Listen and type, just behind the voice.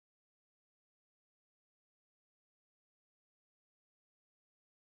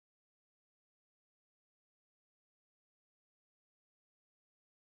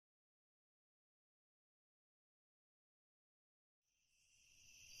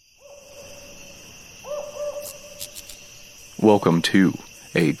Welcome to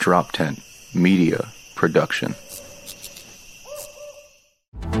a Drop Tent Media Production.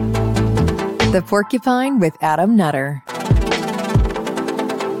 The Porcupine with Adam Nutter.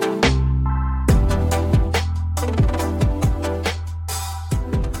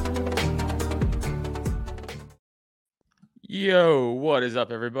 Yo, what is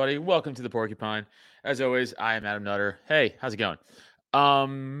up, everybody? Welcome to the Porcupine. As always, I am Adam Nutter. Hey, how's it going?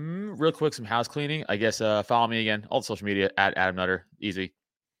 Real quick, some house cleaning. I guess follow me again, all the social media at Adam Nutter. Easy,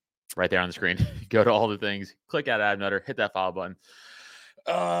 right there on the screen. Go to all the things, click at Adam Nutter, hit that follow button.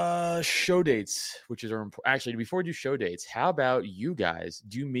 Show dates, which is actually before we do show dates, how about you guys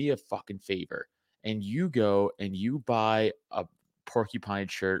do me a fucking favor and you go and you buy a Porcupine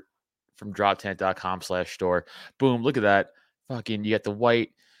shirt from droptent.com/store. Boom, look at that. Fucking, you got the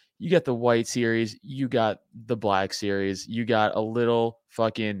white series, you got the black series, you got a little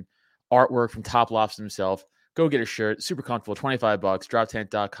fucking artwork from Top Lobster himself. Go get a shirt, super comfortable, $25,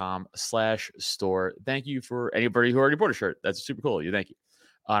 droptent.com/store. Thank you for anybody who already bought a shirt. That's super cool. Thank you.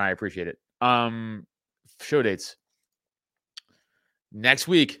 And I appreciate it. Show dates. Next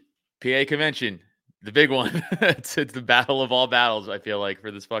week, PA convention, the big one. it's the battle of all battles, I feel like,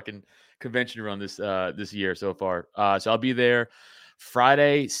 for this fucking convention run this year so far. So I'll be there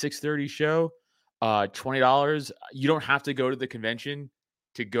Friday, 6:30 show, $20. You don't have to go to the convention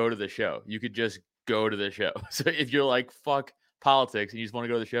to go to the show. You could just go to the show. So if you're like, fuck politics and you just want to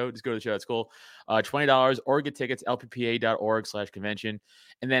go to the show, just go to the show. It's cool. $20 or get tickets, lppa.org/convention.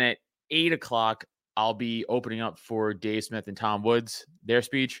 And then at 8:00, I'll be opening up for Dave Smith and Tom Woods, their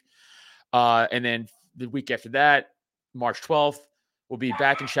speech. And then the week after that, March 12th, we'll be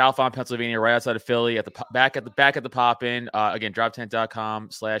back in Chalfont, Pennsylvania, right outside of Philly, at the back at the pop-in. Again,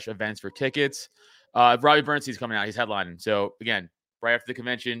 droptent.com/events for tickets. Robbie Bernstein's coming out. He's headlining. So again, right after the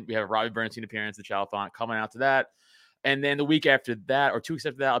convention, we have a Robbie Bernstein appearance at Chalfont coming out to that. And then the week after that, or 2 weeks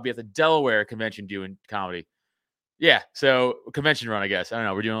after that, I'll be at the Delaware convention doing comedy. Yeah, so convention run, I guess. I don't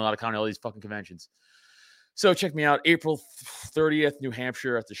know. We're doing a lot of comedy, all these fucking conventions. So check me out, April 30th, New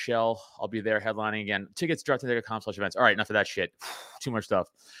Hampshire at the Shell. I'll be there headlining again. Tickets, droptent.com/events. All right, enough of that shit. Too much stuff.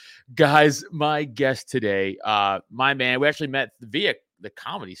 Guys, my guest today, my man, we actually met via the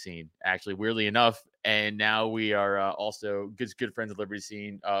comedy scene, actually, weirdly enough. And now we are also good friends of the Liberty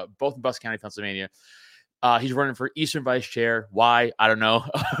scene, both in Bucks County, Pennsylvania. He's running for Eastern Vice Chair. Why? I don't know.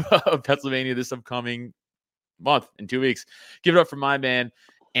 Pennsylvania this upcoming month in 2 weeks. Give it up for my man,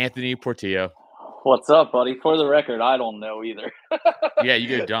 Anthony Portillo. What's up, buddy? For the record, I don't know either. Yeah,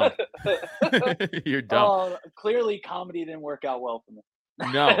 you're dumb. You're dumb. Clearly, comedy didn't work out well for me.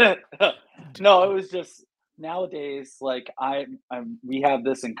 No. No, it was just nowadays, like, we have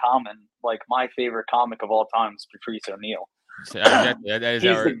this in common. Like, my favorite comic of all time is Patrice O'Neal. Exactly. He's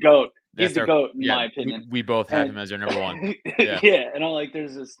the GOAT. He's the GOAT, in my opinion. We both have him as our number one. Yeah, and I'm like,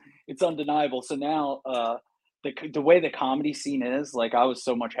 there's this, it's undeniable. So now, the way the comedy scene is, like, I was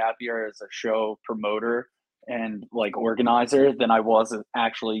so much happier as a show promoter and like organizer than I was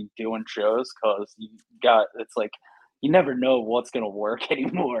actually doing shows, because it's like you never know what's gonna work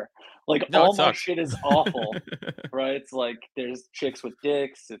anymore. Like, no, all my shit is awful, right? It's like there's chicks with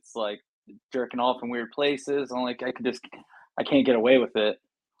dicks. It's like jerking off in weird places. I'm like, I can't get away with it.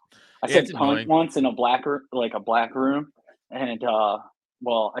 I said cunt once in a black room, and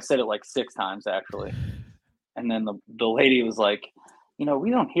well, I said it like 6 times actually. And then the lady was like, we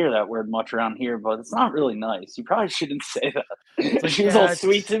don't hear that word much around here, but it's not really nice. You probably shouldn't say that. Like, she was all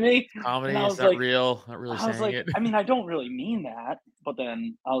sweet to me. Comedy is not real. Not really saying it. I mean, I don't really mean that. But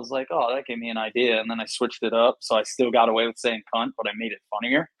then I was like, oh, that gave me an idea. And then I switched it up. So I still got away with saying cunt, but I made it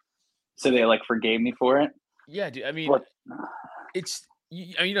funnier. So they like forgave me for it. Yeah, dude. I mean, it's,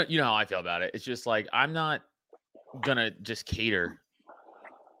 you know how I feel about it. It's just like, I'm not going to just cater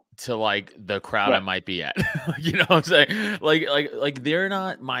to like the crowd I might be at. You know what I'm saying? Like they're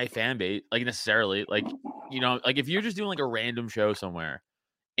not my fan base, like, necessarily. Like, like if you're just doing like a random show somewhere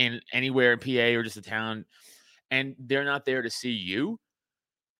in anywhere in PA or just a town and they're not there to see you,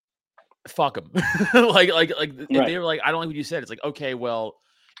 fuck them. If they were like, I don't like what you said, it's like, okay, well,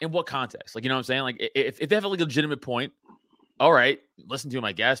 in what context? Like, you know what I'm saying? Like, if they have like a legitimate point, all right, listen to them,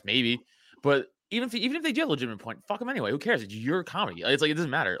 I guess, maybe. But even if they do have a legitimate point, fuck them anyway. Who cares? It's your comedy. It's like, it doesn't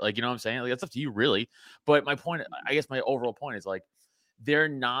matter. Like, you know what I'm saying? Like, that's up to you, really. But my point, I guess my overall point is, like, they're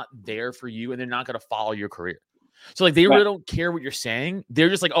not there for you and they're not going to follow your career. So, like, they really don't care what you're saying. They're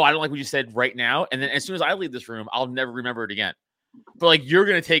just like, oh, I don't like what you said right now. And then as soon as I leave this room, I'll never remember it again. But like, you're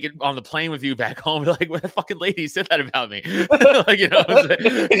going to take it on the plane with you back home. Like, what the fucking lady said that about me? Like, you know what I'm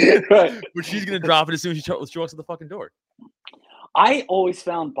saying? Right. But she's going to drop it as soon as she walks to the fucking door. I always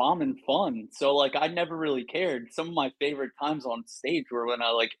found bombing fun, so, like, I never really cared. Some of my favorite times on stage were when I,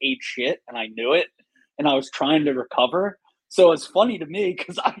 like, ate shit and I knew it, and I was trying to recover. So it's funny to me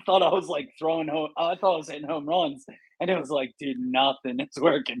because I thought I was, like, I thought I was hitting home runs, and it was like, "Dude, nothing is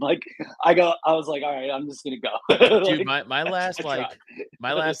working." Like, I was like, "Alright, I'm just gonna go." Dude, Like, my last I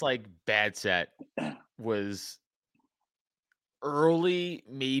my last like bad set was early,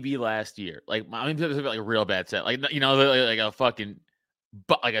 maybe last year. Like, I mean, it was like a real bad set. Like, you know, like a fucking,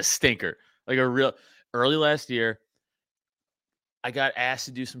 but like a stinker. Like a real early last year. I got asked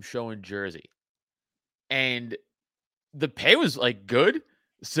to do some show in Jersey, and the pay was like good.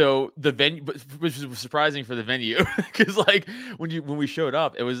 So the venue, which was surprising for the venue, because like when we showed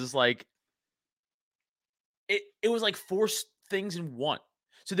up, it was just like it was like four things in one.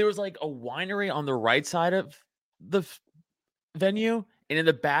 So there was like a winery on the right side of the venue, and in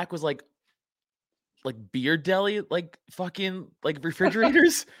the back was like beer deli, like fucking like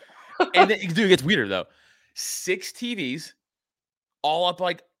refrigerators. And then, dude, it gets weirder though. 6 TVs, all up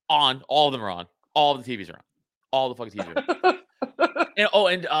like on. All of them are on. All of the TVs are on. All the fucking TVs are on.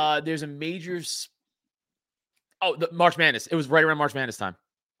 And there's a major. The March Madness. It was right around March Madness time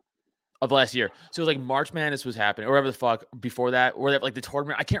of last year. So it was like March Madness was happening, or whatever the fuck before that, or like the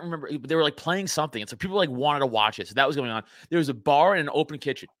tournament. I can't remember. But they were like playing something, and so people like wanted to watch it. So that was going on. There was a bar and an open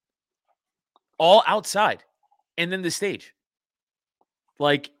kitchen, all outside, and then the stage.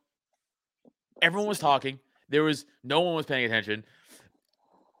 Like everyone was talking. There was no one was paying attention.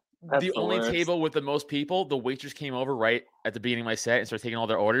 That's The the only worst. table with the most people, the waitress came over right at the beginning of my set and started taking all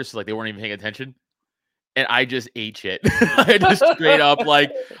their orders. So like they weren't even paying attention. And I just ate shit. I just straight up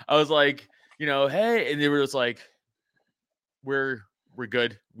like I was like, you know, hey, and they were just like, we're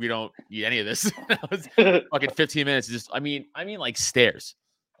good. We don't eat any of this. I was fucking 15 minutes. Just I mean like stares,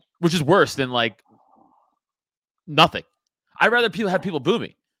 which is worse than like nothing. I'd rather have people boo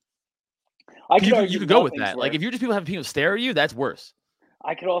me. I could You argue could go with nothing's that. Like worse. if you're just having people stare at you, that's worse.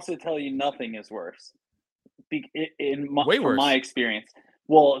 I could also tell you nothing is worse. Way From my worse. experience.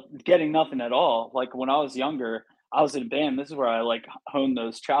 Well, getting nothing at all. Like when I was younger, I was in a band. This is where I like honed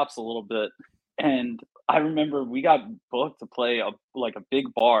those chops a little bit. And I remember we got booked to play a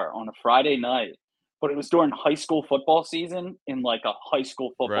big bar on a Friday night, but it was during high school football season in like a high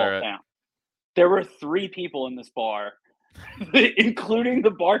school football Right. town. There were 3 people in this bar, including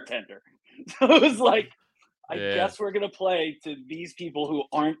the bartender. So it was like, I Yeah. guess we're gonna play to these people who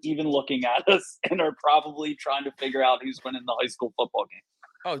aren't even looking at us and are probably trying to figure out who's winning the high school football game.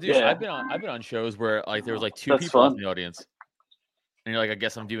 Oh, dude, Yeah, I've been on shows where like there was like 2 that's people left in fun, the audience. And you're like, I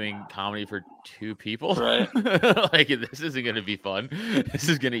guess I'm doing comedy for 2 people. right? Like this isn't gonna be fun. This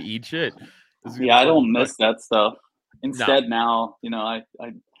is gonna eat shit. This is gonna Yeah, I fucking don't suck. miss that stuff. No. Instead, now I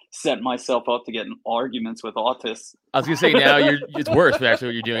set myself up to get in arguments with autists. I was gonna say now it's worse, but actually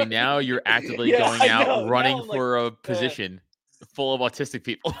what you're doing now, you're actively Yeah, going I out know. Now running I'm like, for a uh, position full of autistic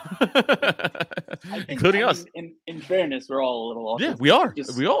people. I think. Including I us. mean, in fairness, we're all a little Yeah, we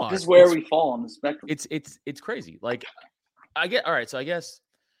autistic. are. We all are. Just where we fall on the spectrum. It's crazy. Like I get all right, so I guess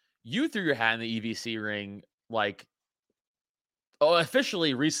you threw your hat in the EVC ring like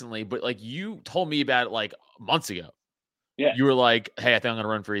officially recently, but like you told me about it like months ago. Yeah, You were like, "Hey, I think I'm gonna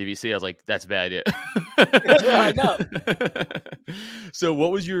run for EVC." I was like, "That's a bad idea." I know. So,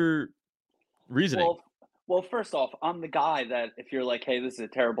 what was your reasoning? Well, first off, I'm the guy that if you're like, "Hey, this is a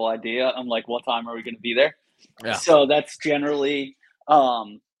terrible idea," I'm like, "What time are we going to be there?" Yeah, So that's generally,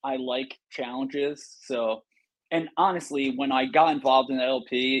 I like challenges. So, and honestly, when I got involved in the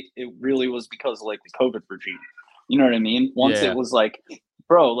LP, it really was because of like the COVID regime. You know what I mean? Once it yeah, was like,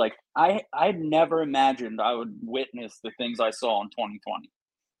 bro, like I never imagined I would witness the things I saw in 2020.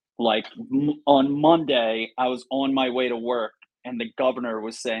 Like on Monday, I was on my way to work, and the governor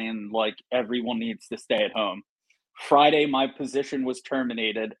was saying like everyone needs to stay at home. Friday, my position was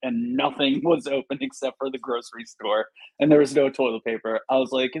terminated, and nothing was open except for the grocery store, and there was no toilet paper. I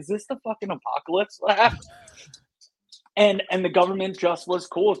was like, "Is this the fucking apocalypse?" And the government just was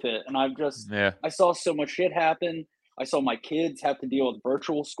cool with it, and yeah. I saw so much shit happen. I saw my kids have to deal with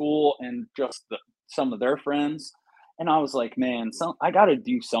virtual school and just some of their friends, and I was like, man, I got to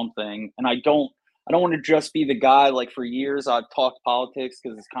do something. And I don't want to just be the guy. Like for years, I've talked politics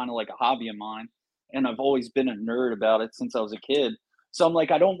because it's kind of like a hobby of mine, and I've always been a nerd about it since I was a kid. So I'm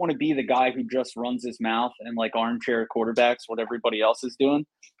like, I don't want to be the guy who just runs his mouth and like armchair quarterbacks what everybody else is doing.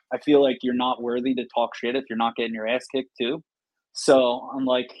 I feel like you're not worthy to talk shit if you're not getting your ass kicked too. So I'm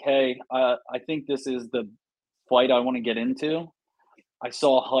like, hey, I think this is the fight I want to get into. I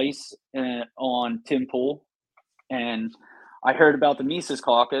saw Heist on Tim Pool, and I heard about the Mises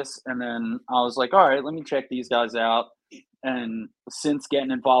Caucus, and then I was like, all right, let me check these guys out. And since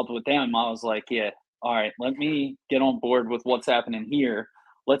getting involved with them, I was like, yeah, all right, let me get on board with what's happening here.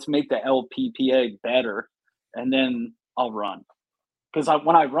 Let's make the LPPA better, and then I'll run. Because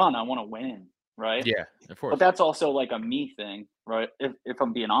when I run, I want to win, right? Yeah, of But course. that's also like a me thing, right? If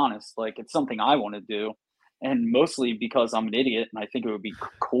I'm being honest, like it's something I want to do, and mostly because I'm an idiot and I think it would be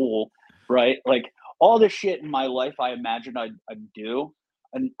cool, right? Like all the shit in my life, I imagined I'd do,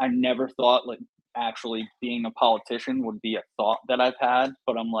 and I never thought like actually being a politician would be a thought that I've had.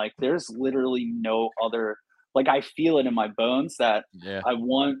 But I'm like, there's literally no other. Like I feel it in my bones that Yeah. I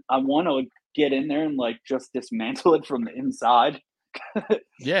want to get in there and like just dismantle it from the inside.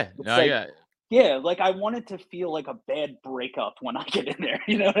 Yeah. It's No, like, yeah. yeah, like I want it to feel like a bad breakup when I get in there.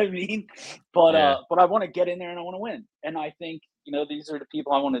 You know what I mean? But Yeah. but I want to get in there and I want to win. And I think these are the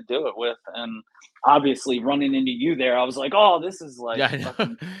people I want to do it with. And obviously, running into you there, I was like, oh, this is like Yeah, I know.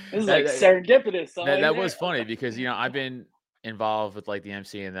 fucking, this is That like that serendipitous. I'm that like, that there. was funny because, I've been involved with, like, the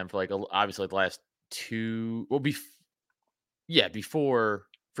MC and them for, like, obviously, like, the last 2 well, before,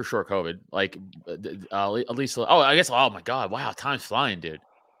 for sure, COVID, like, at least I guess oh my god, wow, time's flying, dude.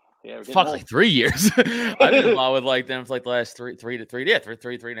 Yeah, we're getting Fuck, old. like 3 years. I've been involved with, like, them for, like, the last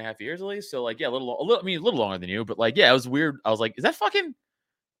 3.5 years at least, so, like, yeah, I mean, a little longer than you, but, like, yeah, it was weird. I was like, "Is that fucking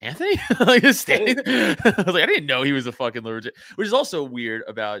Anthony?" Like, just standing there. I was like, I didn't know he was a fucking legit, which is also weird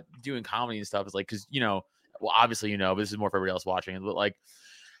about doing comedy and stuff is, like, because well, obviously, but this is more for everybody else watching, but, like,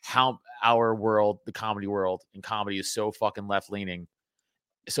 how our world, the comedy world, and comedy is so fucking left-leaning.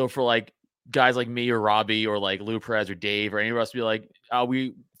 So for, like, guys like me or Robbie or, like, Lou Perez or Dave or any of us to be like, "Oh,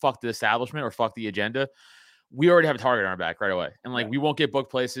 we fuck the establishment or fuck the agenda," we already have a target on our back right away, and, like, Right. we won't get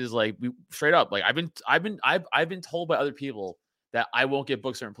booked places. Like, we straight up, like, I've been told by other people that I won't get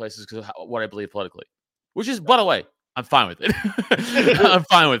booked certain places because of what I believe politically, which is, by the way, I'm fine with it. I'm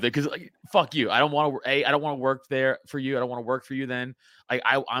fine with it because, like, fuck you. I don't want to. I don't want to work there for you. I don't want to work for you. Then, like,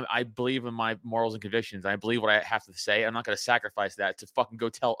 I believe in my morals and convictions. I believe what I have to say. I'm not going to sacrifice that to fucking go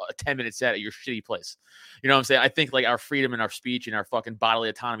tell a 10-minute set at your shitty place. You know what I'm saying? I think, like, our freedom and our speech and our fucking bodily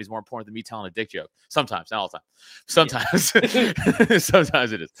autonomy is more important than me telling a dick joke. Sometimes, not all the time. Sometimes,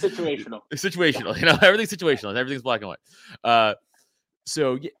 sometimes it is Situational. situational. Everything's situational. Everything's black and white.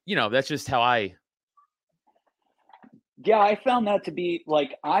 So that's just how I Yeah, I found that to be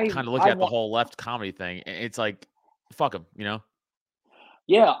like kind of look at the whole left comedy thing. It's like, fuck them.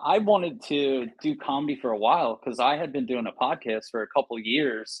 Yeah, I wanted to do comedy for a while because I had been doing a podcast for a couple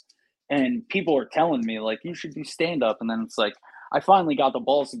years, and people were telling me like you should do stand up, and then it's like I finally got the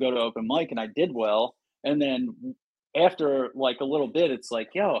balls to go to open mic, and I did well, and then after like a little bit, it's like,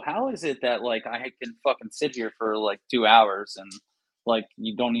 yo, how is it that like I can fucking sit here for like 2 hours and like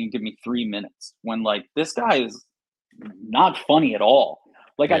you don't even give me 3 minutes when like this guy is not funny at all.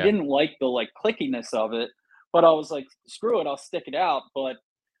 Like I Yeah. didn't like the like clickiness of it, but I was like, screw it, I'll stick it out. But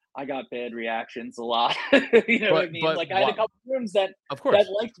I got bad reactions a lot. You know what I mean? But Like I had a what? couple rooms that Of course.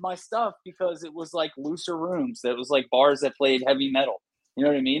 liked my stuff because it was like looser rooms. That was like bars that played heavy metal. You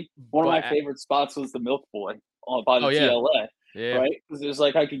know what I mean? One of my But favorite spots was the Milk Boy by the oh yeah, TLA, yeah, right? Because it was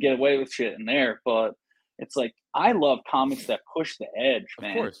like I could get away with shit in there, but it's like I love comics that push the edge, of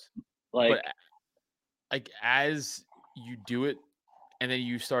man. course. Like But like as you do it, and then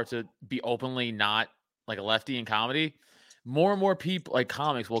you start to be openly not like a lefty in comedy, more and more people like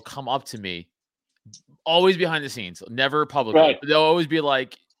comics will come up to me, always behind the scenes, never publicly. right, But they'll always be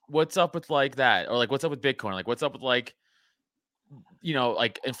like, "What's up with like that?" Or like, "What's up with Bitcoin?" Like, "What's up with like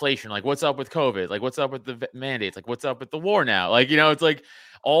like inflation? Like, what's up with COVID? Like, what's up with the mandates? Like, what's up with the war now?" Like, it's like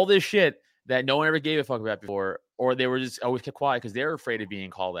all this shit that no one ever gave a fuck about before, or they were just always kept quiet because they're afraid of being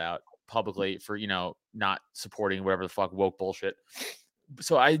called out publicly for not supporting whatever the fuck woke bullshit.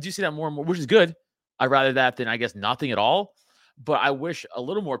 So I do see that more and more, which is good. I'd rather that than I guess nothing at all. But I wish a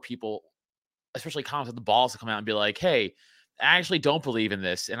little more people, especially comics, with the balls to come out and be like, "Hey, I actually don't believe in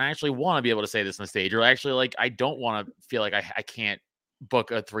this, and I actually want to be able to say this on the stage, or actually, like, I don't want to feel like I can't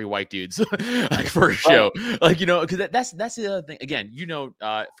book 3 white dudes like for a show, like because that's the other thing. Again,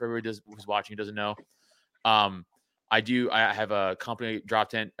 for everybody who's watching who doesn't know, I have a company, Drop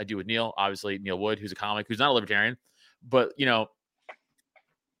Tent. I do with Neil, obviously Neil Wood, who's a comic, who's not a libertarian, but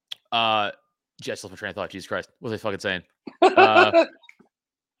just lost my train of thought. Jesus Christ, what was I fucking saying?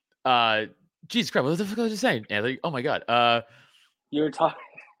 Jesus Christ, what the fuck was I just saying, Anthony? Oh my god. you were talking.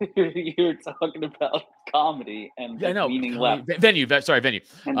 You were talking about comedy and Yeah, I like know. meaning left Venue. Venue. and So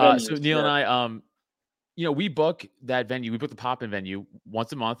venues. Neil and Yeah. I, we book that venue. We book the pop-in venue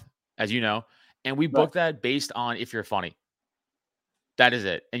once a month, as you know, and we Right. book that based on if you're funny. That is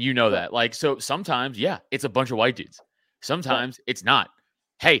it, and you know Right. that. Like, so sometimes, yeah, it's a bunch of white dudes. Sometimes it's not.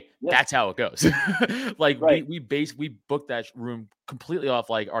 hey, Yeah. that's how it goes. Like Right. we booked that room completely off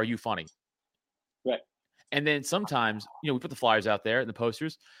like, are you funny? Right. And then sometimes, we put the flyers out there and the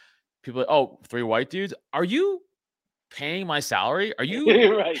posters. People are like, oh, 3 white dudes. Are you paying my salary? Are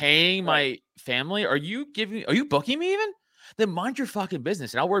you Right. paying Right. my family? Are you booking me even? Then mind your fucking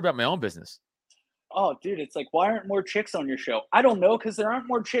business and I'll worry about my own business. Oh, dude, it's like, why aren't more chicks on your show? I don't know, because there aren't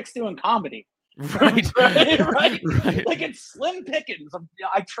more chicks doing comedy. Right. Right? Right. Like, it's slim pickings.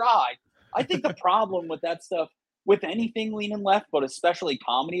 I try. I think the problem with that stuff, with anything leaning left, but especially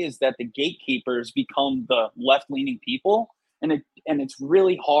comedy, is that the gatekeepers become the left-leaning people, and it's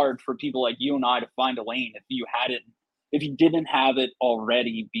really hard for people like you and I to find a lane if you didn't have it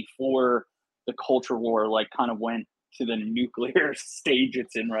already before the culture war like kind of went to the nuclear stage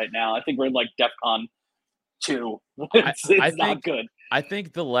it's in right now. I think we're in like DEFCON 2. I, I It's not think good. I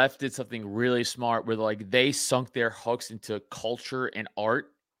think the left did something really smart where like they sunk their hooks into culture and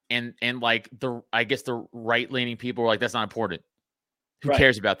art and like I guess the right leaning people were like, that's not important. Who Right.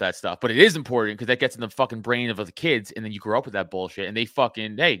 cares about that stuff? But it is important because that gets in the fucking brain of the kids, and then you grow up with that bullshit, and they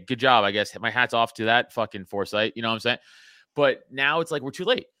fucking, hey, good job, I guess. My hat's off to that fucking foresight. You know what I'm saying? But now it's like we're too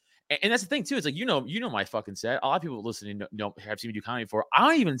late. And that's the thing too. It's like you know my fucking set. A lot of people listening have seen me do comedy before. I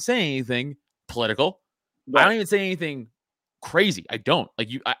don't even say anything political. I don't Right. even say anything crazy. I don't like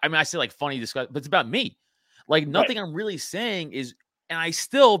you. I mean, I say like funny discuss, but it's about me. Like Right. nothing I'm really saying is, and I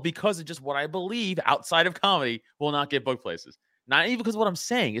still, because of just what I believe outside of comedy, will not get book places. Not even because of what I'm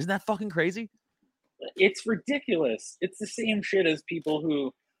saying. Isn't that fucking crazy? It's ridiculous. It's the same shit as people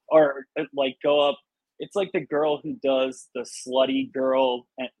who are like go up. It's like the girl who does the slutty girl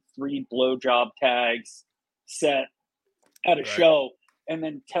and 3 blowjob tags set at a Right. show, and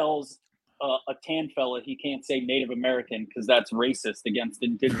then tells a tan fella he can't say Native American because that's racist against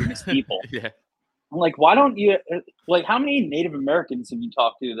indigenous people. Yeah. I'm like, why don't you like? How many Native Americans have you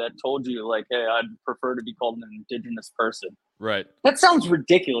talked to that told you like, hey, I'd prefer to be called an indigenous person? Right. That sounds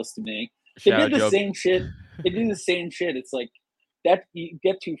ridiculous to me. They Shout did out the Joe. same shit. They do the same shit. It's like that you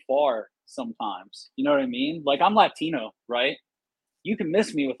get too far sometimes. You know what I mean? Like I'm Latino, right? You can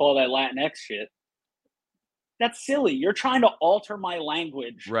miss me with all that Latinx shit. That's silly. You're trying to alter my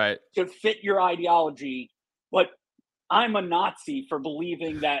language Right. to fit your ideology, but I'm a Nazi for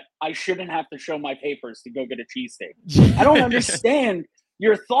believing that I shouldn't have to show my papers to go get a cheesesteak. I don't understand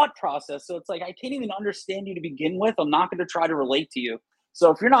your thought process. So it's like, I can't even understand you to begin with. I'm not going to try to relate to you. So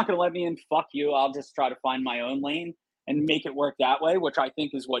if you're not going to let me in, fuck you. I'll just try to find my own lane and make it work that way, which I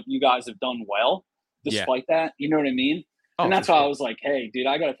think is what you guys have done well, Yeah. despite that. You know what I mean? And Oh, for that's why I sure. was like, hey, dude,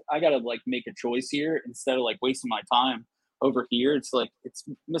 I gotta like make a choice here instead of like wasting my time over here. It's like it's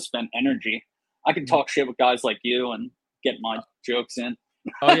misspent energy. I can talk shit with guys like you and get my jokes in.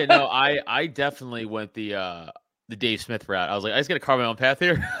 Oh yeah, no, I definitely went the Dave Smith route. I was like, I just gotta carve my own path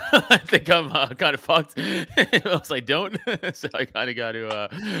here. I think I'm kind of fucked. I was like, don't. So I kind of got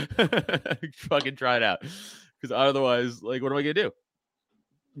to fucking try it out because otherwise, like, what am I gonna do?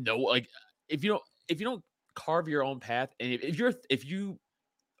 No, like if you don't carve your own path, and if you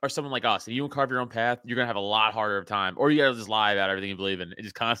are someone like us and you don't carve your own path, you're gonna have a lot harder of time, or you gotta just lie about everything you believe in and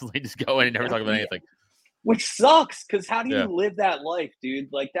just constantly just go in and never talk about Yeah, anything. which sucks because how do Yeah. you live that life, dude?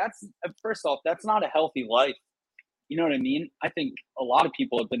 Like that's first off, that's not a healthy life. You know what I mean? I think a lot of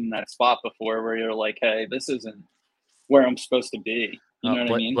people have been in that spot before where you're like, hey, this isn't where I'm supposed to be. You know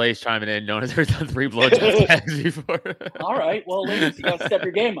what I mean? Blaze chiming in, known as ever done 3 blowjob tags before. All right, well, ladies, you gotta step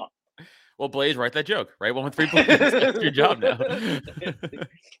your game up. Well, Blaze, write that joke. Right, 1 with 3 blowjobs. That's your job now.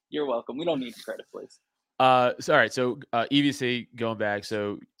 You're welcome. We don't need credit, please. So all right. So EVC going back.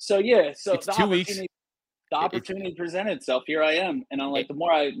 So So yeah, so it's 2 weeks. the It's opportunity presented itself. Here I am, and I'm like, it, the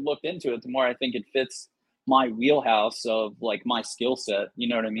more I looked into it, the more I think it fits my wheelhouse of like my skill set. You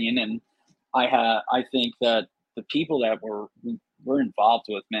know what I mean? And I think that the people that we're involved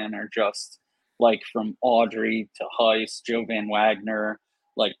with, man, are just like from Audrey to Heist, Joe Van Wagner,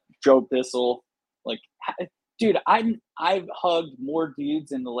 like Joe Bissell, like dude, I've hugged more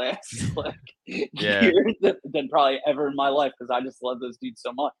dudes in the last like yeah. year than probably ever in my life because I just love those dudes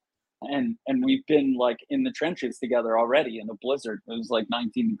so much. And we've been like in the trenches together already in a blizzard. It was like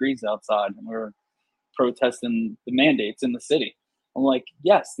 19 degrees outside, and we were protesting the mandates in the city. I'm like,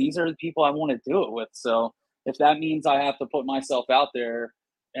 yes, these are the people I want to do it with. So if that means I have to put myself out there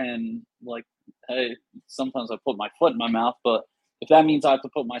and like, hey, sometimes I put my foot in my mouth, but if that means I have to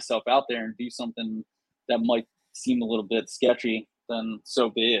put myself out there and do something that might seem a little bit sketchy, then so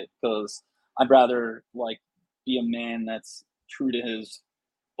be it. Because I'd rather like be a man that's true to his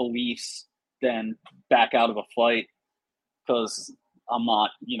beliefs than back out of a fight because I'm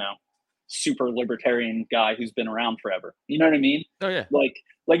not, super libertarian guy who's been around forever. You know what I mean? Oh yeah. Like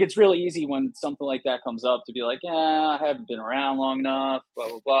it's really easy when something like that comes up to be like, yeah, I haven't been around long enough, blah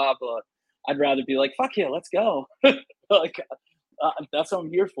blah blah. But I'd rather be like, fuck yeah, let's go. Like that's what I'm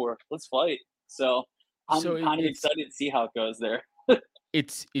here for. Let's fight. So I'm So kind of it's excited to see how it goes there.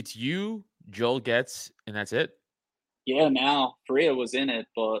 it's you, Joel Getz, and that's it. Yeah, now Faria was in it,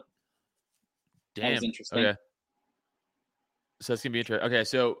 but that was Damn. interesting. Okay. So that's gonna be interesting. Okay,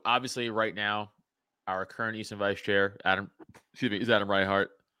 so obviously right now, our current Eastern Vice Chair, is Adam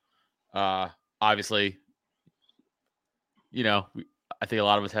Reinhart. Obviously, I think a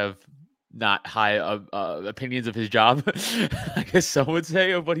lot of us have not high opinions of his job. I guess some would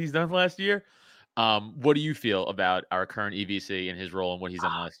say of what he's done last year. What do you feel about our current EVC and his role and what he's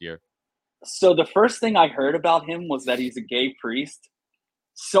done last year? So the first thing I heard about him was that he's a gay priest.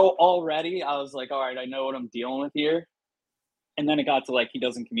 So already I was like, all right, I know what I'm dealing with here. And then it got to like he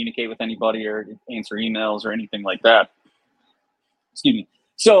doesn't communicate with anybody or answer emails or anything like that. Excuse me.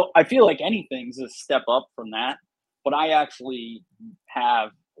 So I feel like anything's a step up from that, but I actually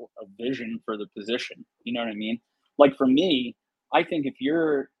have a vision for the position. You know what I mean? Like for me, I think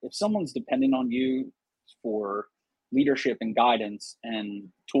if someone's depending on you for leadership and guidance and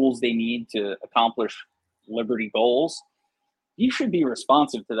tools they need to accomplish liberty goals, you should be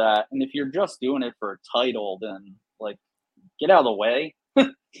responsive to that. And if you're just doing it for a title, then like get out of the way.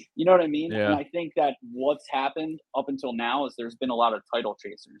 You know what I mean? Yeah. And I think that what's happened up until now is there's been a lot of title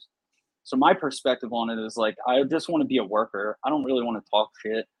chasers. So my perspective on it is like I just want to be a worker. I don't really want to talk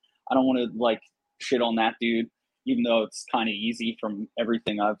shit. I don't want to like shit on that dude, even though it's kind of easy from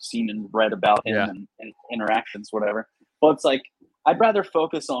everything I've seen and read about him and interactions, whatever. But it's like I'd rather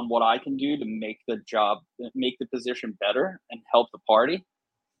focus on what I can do to make the position better and help the party.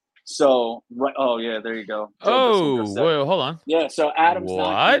 So, right, oh yeah, there you go. Oh, wait, hold on. Yeah, so Adam's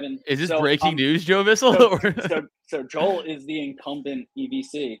not What? even. Is this so, breaking news, Joe Vissel? So Joel is the incumbent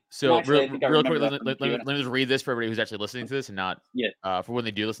EVC. So actually, I think I real remember quick, that let me just read this for everybody who's actually listening to this and not for when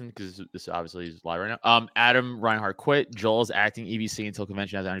they do listen, because this obviously is live right now. Adam Reinhart quit. Joel's acting EVC until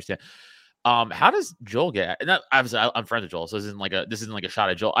convention, as I understand. How does Joel get? And obviously, I'm friends with Joel, so this isn't like a shot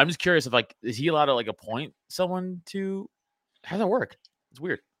at Joel. I'm just curious if like is he allowed to like appoint someone to? How does that work? It's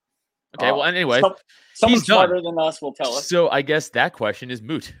weird. Okay, well, anyways, someone smarter than us will tell us. So I guess that question is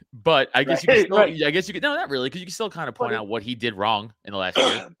moot. But I guess you can still, I guess you could, no, not really, because you can still kind of point out what he did wrong in the last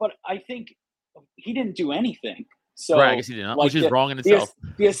year. But I think he didn't do anything. So right, I guess he did not, like, which is wrong in itself.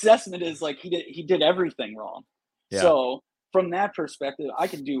 The assessment is like he did everything wrong. Yeah. So from that perspective, I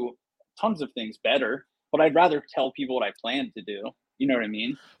can do tons of things better, but I'd rather tell people what I plan to do. You know what I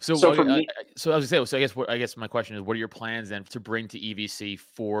mean? So I guess my question is, what are your plans then to bring to EVC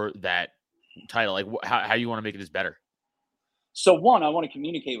for that title? Like, how you want to make it better? So one, I want to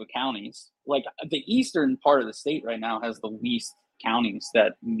communicate with counties. Like the eastern part of the state right now has the least counties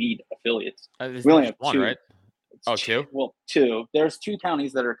that need affiliates. We only have one, right? Two? Well, two. There's 2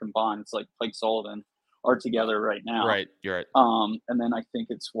 counties that are combined. It's like Pike Sullivan are together right now. Right, you're right. And then I think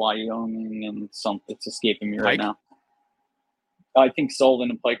it's Wyoming and it's escaping me right now. I think Sullivan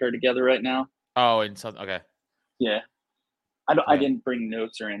and Pike are together right now. Oh, and so okay. Yeah. I didn't bring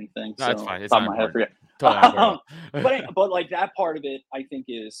notes or anything. No, so that's fine. It's not important. But like that part of it, I think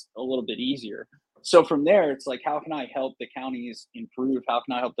is a little bit easier. So from there, it's like, how can I help the counties improve? How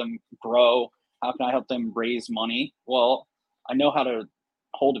can I help them grow? How can I help them raise money? Well, I know how to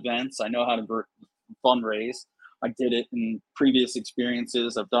hold events. I know how to fundraise. I did it in previous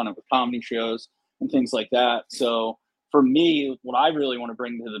experiences. I've done it with comedy shows and things like that. So for me, what I really want to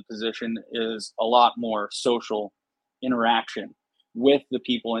bring to the position is a lot more social interaction with the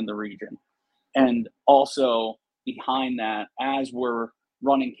people in the region. And also behind that, as we're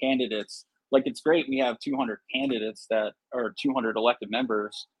running candidates, like it's great we have 200 candidates that are 200 elected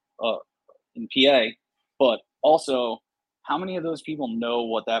members in PA, but also how many of those people know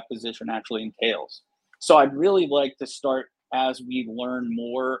what that position actually entails? So I'd really like to start, as we learn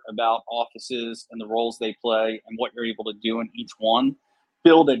more about offices and the roles they play and what you're able to do in each one,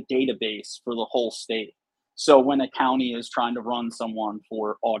 build a database for the whole state. So when a county is trying to run someone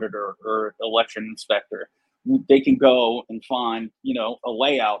for auditor or election inspector, they can go and find, a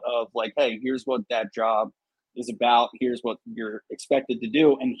layout of like, hey, here's what that job is about. Here's what you're expected to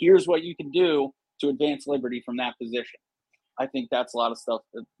do. And here's what you can do to advance liberty from that position. I think that's a lot of stuff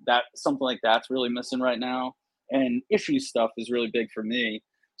that something like that's really missing right now. And issues stuff is really big for me.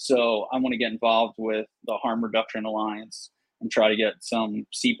 So I want to get involved with the Harm Reduction Alliance and try to get some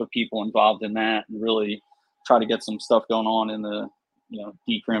SEPA people involved in that and really try to get some stuff going on in the,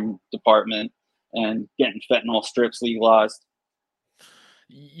 decrim department and getting fentanyl strips legalized.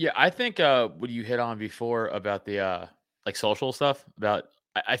 Yeah, I think what you hit on before about the like social stuff about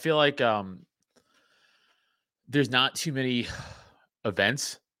I feel like there's not too many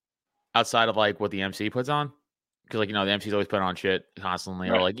events outside of like what the MC puts on. Because like the MC's always putting on shit constantly,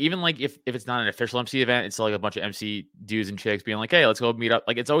 or Right. like even like if it's not an official MC event, it's like a bunch of MC dudes and chicks being like, "Hey, let's go meet up."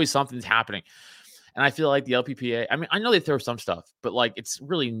 Like it's always something's happening, and I feel like the LPPA. I mean, I know they throw some stuff, but like it's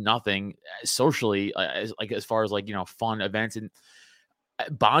really nothing socially, as far as like fun events and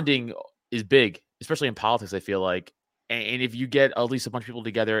bonding is big, especially in politics. I feel like, and if you get at least a bunch of people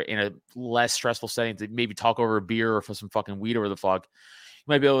together in a less stressful setting to maybe talk over a beer or for some fucking weed or the fuck, you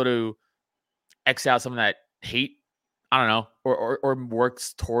might be able to X out some of that hate. I don't know, or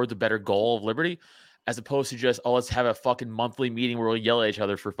works towards a better goal of liberty, as opposed to just let's have a fucking monthly meeting where we'll yell at each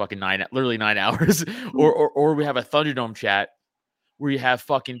other for fucking literally 9 hours, or we have a Thunderdome chat where you have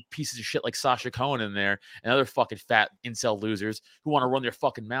fucking pieces of shit like Sasha Cohen in there and other fucking fat incel losers who want to run their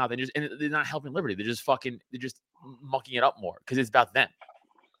fucking mouth and they're not helping liberty. They're just mucking it up more because it's about them.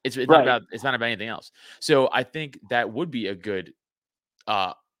 It's Right. not about anything else. So I think that would be a good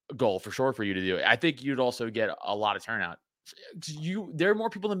goal for sure for you to do. I think you'd also get a lot of turnout. There are more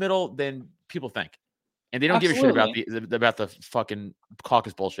people in the middle than people think, and they don't give a shit about the fucking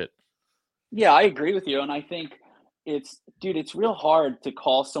caucus bullshit. Yeah, I agree with you, and I think it's real hard to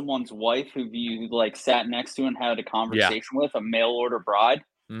call someone's wife who you like sat next to and had a Yeah. conversation with a mail order bride,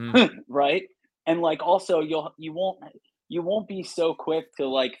 Mhm. right? And like also you won't be so quick to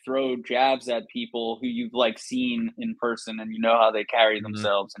like throw jabs at people who you've like seen in person and you know how they carry Mhm.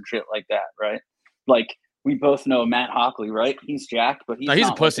 themselves and shit like that, right? Like we both know Matt Hockley, right? He's jacked, but No, he's he's a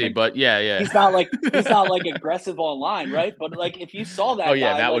not like pussy, but yeah. he's not like aggressive online, right? But like if you saw Oh that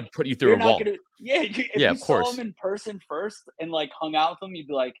yeah, guy, that like would put you through you're a not wall. gonna if Yeah, you of saw him course. in person first and like hung out with him, you'd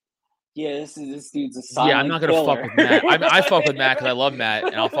be like, yeah, this dude's a Yeah, I'm silent not gonna fuck killer. with Matt. I fuck with Matt because I Right? love Matt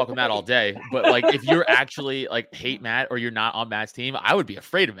and I'll fuck with Matt all day. But like, if you're actually like hate Matt or you're not on Matt's team, I would be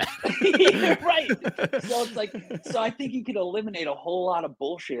afraid of Yeah, right. Matt. So it's like, so I think you can eliminate a whole lot of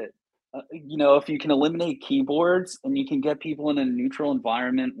bullshit. If you can eliminate keyboards and you can get people in a neutral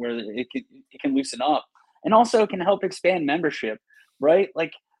environment where it can loosen up, and also it can help expand membership, right?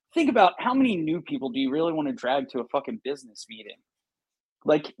 Like, think about how many new people do you really want to drag to a fucking business meeting?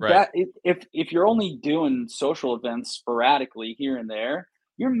 Like Right. that, if you're only doing social events sporadically here and there,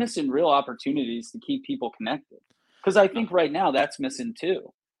 you're missing real opportunities to keep people connected. Because I think right now that's missing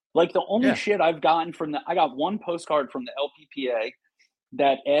too. Like the only Yeah. shit I've gotten I got one postcard from the LPPA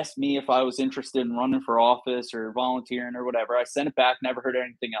that asked me if I was interested in running for office or volunteering or whatever. I sent it back, never heard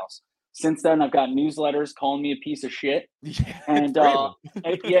anything else. Since then, I've got newsletters calling me a piece of shit, Yeah, it's and three of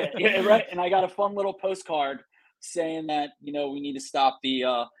them. yeah, right. And I got a fun little postcard saying that we need to stop the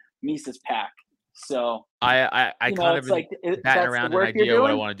Mises pack. So I kind of it's been like batting that's the around an work you're idea what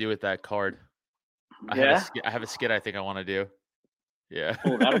I doing. want to do with that card. Yeah. I have a skit I think I want to do. Yeah.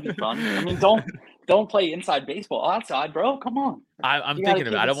 Oh, that'll be fun. I mean, don't play inside baseball outside, bro. Come on. I'm You got to thinking of it.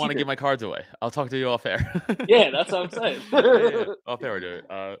 keep I it don't want to give secret. my cards away. I'll talk to you off air. Yeah, that's what I'm saying. Yeah. Off air, we do it.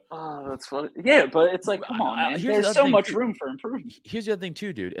 Oh, that's funny. Yeah, but it's like, come on, man. Here's the There's other so thing much too. room for improvement. Here's the other thing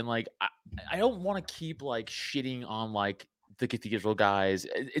too, dude. And like, I don't want to keep like shitting on like the cathedral guys.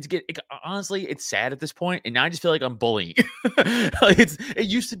 Honestly, it's sad at this point, and now I just feel like I'm bullying. Like it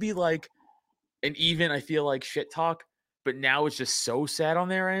used to be like an even. I feel like shit talk, but now it's just so sad on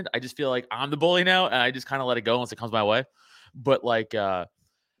their end. I just feel like I'm the bully now, and I just kind of let it go once it comes my way. But like, I'm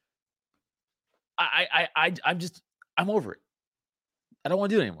over it. I don't want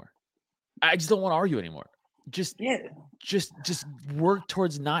to do it anymore. I just don't want to argue anymore. Just Yeah. just work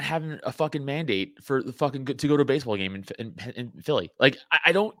towards not having a fucking mandate for the fucking to go to a baseball game in Philly. Like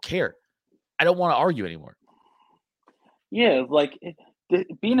I don't care. I don't want to argue anymore. Yeah, like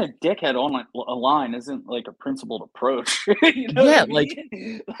being a dickhead on a line isn't like a principled approach. You know what Yeah, I like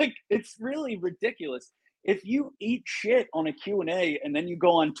mean? Like it's really ridiculous. If you eat shit on a Q&A and then you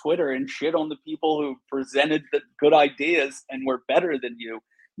go on Twitter and shit on the people who presented the good ideas and were better than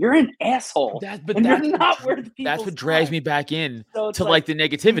you're an asshole but and you're not worth that's people's what drags time. me back in So it's to like like the you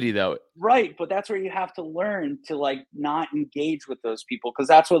negativity though. right, but that's where you have to learn to like not engage with those people because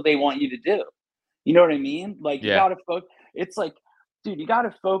that's what they want you to do. You know what I mean? Like you Yeah. gotta focus. It's like, dude, you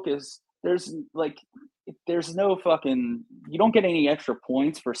gotta focus. There's no fucking. You don't get any extra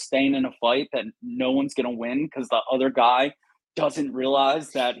points for staying in a fight that no one's gonna win because the other guy doesn't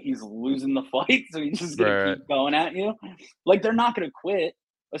realize that he's losing the fight, so he's just gonna Right. keep going at you. Like they're not gonna quit.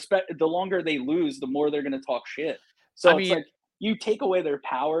 The longer they lose, the more they're gonna talk shit. I So it's mean, like you take away their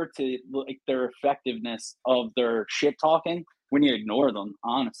power to like their effectiveness of their shit talking when you ignore them.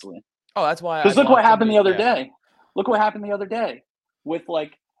 Honestly. oh, that's why I Because look want what happened the somebody. other Yeah. day. Look what happened the other day. with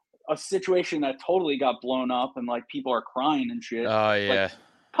like a situation that totally got blown up and like people are crying and shit. Oh Like, yeah.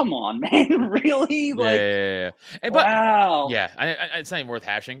 come on, man, really? Yeah, Like, yeah. And, but wow, yeah, it's not even worth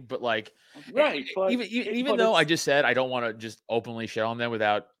hashing. But like, right? But even but though I it's just said I don't want to just openly shit on them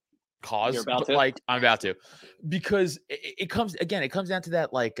without you're cause, about but to. like I'm about to, because it comes down to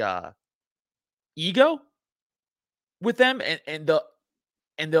that like ego with them,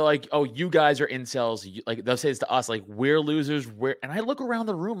 and they're like, oh, you guys are incels. Like they'll say this to us, like we're losers. And I look around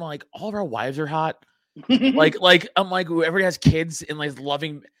the room, like all of our wives are hot. Like I'm like, everybody has kids and like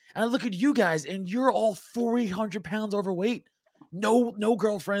loving. And I look at you guys, and you're all 400 pounds overweight. No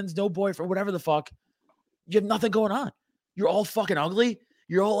girlfriends, no boyfriend, whatever the fuck. You have nothing going on. You're all fucking ugly.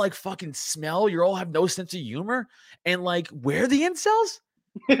 You're all like fucking smell. You all have no sense of humor. And like, where are the incels?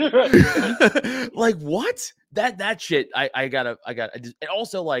 Like what? That shit. I gotta. And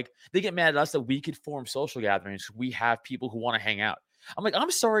also, like, they get mad at us that we could form social gatherings. We have people who want to hang out. I'm like,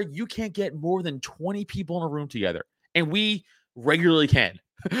 I'm sorry, you can't get more than 20 people in a room together, and we regularly can.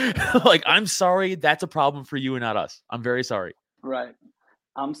 Like, I'm sorry, that's a problem for you and not us. I'm very sorry. Right.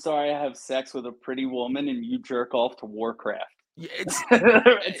 I'm sorry I have sex with a pretty woman and you jerk off to Warcraft. Yeah,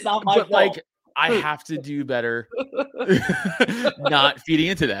 It's not my but fault. like, I have to do better not feeding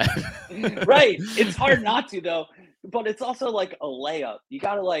into that. Right. It's hard not to though, but it's also like a layup. You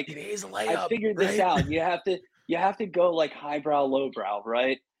gotta like It is a I layup. figured this right? out. You have to go like highbrow, lowbrow,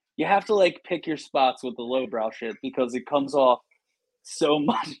 right? You have to like pick your spots with the lowbrow shit because it comes off so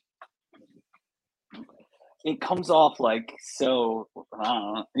much. It comes off like so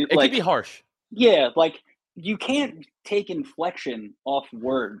It like can be harsh. yeah, like you can't take inflection off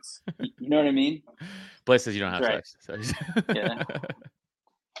words. You know what I mean? Blaze says you don't have Right. sex. So Yeah.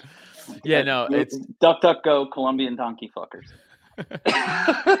 yeah, no, it's duck, duck, go, Colombian donkey fuckers.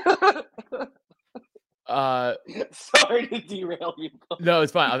 Sorry to derail you. No,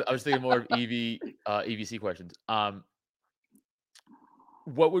 it's fine. I was thinking more of EVC questions.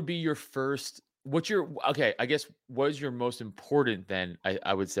 What would be your first? Okay? I guess what is your most important then?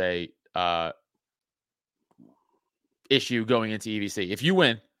 I would say issue going into EVC. If you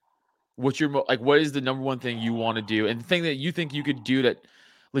win, what's your what is the number one thing you want to do, and the thing that you think you could do that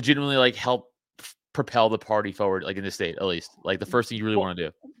legitimately like help propel the party forward, like in the state at least, like the first thing you really want to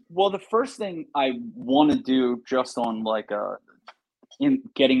do? Well, the first thing I want to do just on like in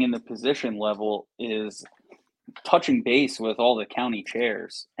getting in the position level is touching base with all the county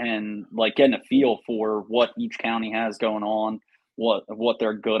chairs and like getting a feel for what each county has going on, what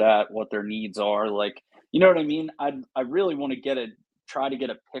they're good at, what their needs are. Like, you know what I mean? I really want to try to get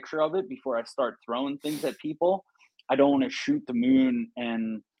a picture of it before I start throwing things at people. I don't want to shoot the moon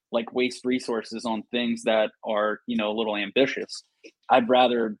and like waste resources on things that are, you know, a little ambitious. I'd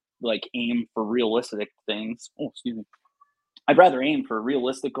rather like aim for realistic things. Oh, excuse me. I'd rather aim for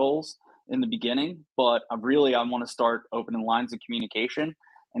realistic goals in the beginning, but I want to start opening lines of communication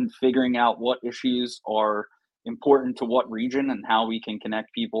and figuring out what issues are important to what region and how we can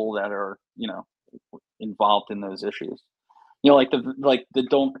connect people that are, you know, involved in those issues. You know, like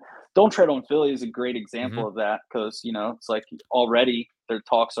the don't tread on Philly is a great example of that because you know it's like already their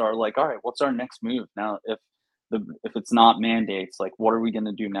talks are like, all right, what's our next move now? If it's not mandates, like what are we going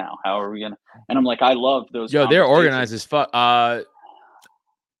to do now? How are we going to? And I'm like, I love those. Yo, they're organized as fuck.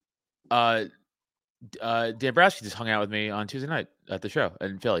 Dan Brasky just hung out with me on Tuesday night at the show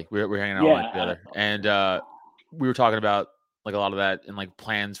in Philly. We're hanging out all night together, and we were talking about like a lot of that and like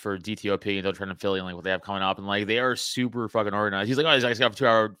plans for DTOP and Don't Tread on Philly and like what they have coming up, and like they are super fucking organized. He's like, oh, I just got a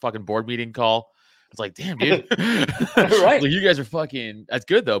 2-hour fucking board meeting call. It's like, damn, dude, right? Like you guys are fucking. That's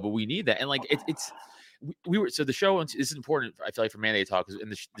good though, but we need that, and like it's. We were so the show. This is important. I feel like for Mandate Talk,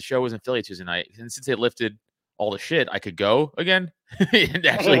 and the show was in Philly Tuesday night, and since they lifted all the shit, I could go again and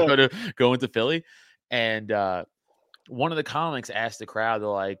actually go into Philly. And one of the comics asked the crowd, they're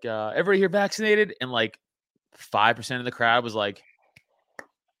like, everybody here vaccinated? And like 5% of the crowd was like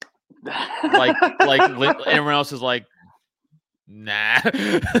everyone else is like, nah,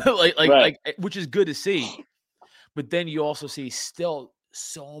 like, which is good to see. But then you also see still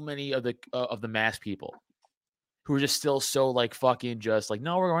so many of the mask people who are just still so like fucking just like,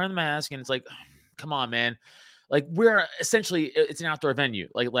 no, we're wearing the mask. And it's like, come on, man. Like we're essentially, it's an outdoor venue.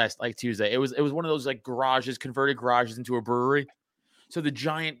 Like Tuesday, it was one of those like converted garages into a brewery. So the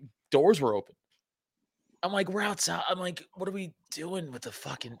giant doors were open. I'm like, we're outside. I'm like, what are we doing with the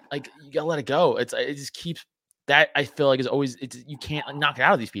fucking, like, you gotta let it go. It just keeps that. I feel like is always, you can't knock it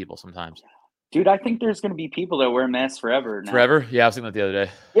out of these people sometimes. Dude, I think there's going to be people that wear masks forever now. Forever? Yeah, I was thinking that the other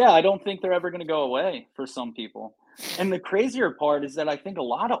day. Yeah, I don't think they're ever going to go away for some people. And the crazier part is that I think a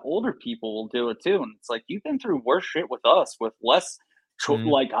lot of older people will do it too. And it's like, you've been through worse shit with us with less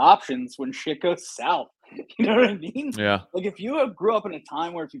like options when shit goes south. You know what I mean? Yeah. Like if you grew up in a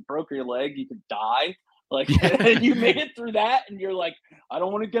time where if you broke your leg, you could die. Like Yeah. you made it through that, and you're like, I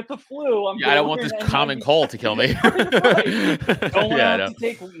don't want to get the flu. I'm I don't want going this and common cold to kill me. Right. Don't want to Yeah, I have know. to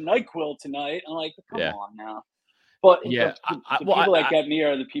take NyQuil tonight. I'm like, come Yeah. on now. But Yeah. the people that get me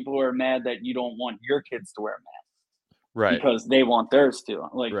are the people who are mad that you don't want your kids to wear masks Right. because they want theirs to.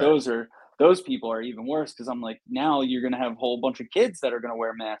 Like Right. those people are even worse because I'm like, now you're gonna have a whole bunch of kids that are gonna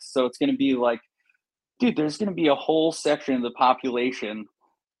wear masks. So it's gonna be like, dude, there's gonna be a whole section of the population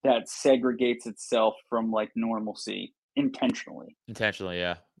that segregates itself from like normalcy intentionally. Intentionally,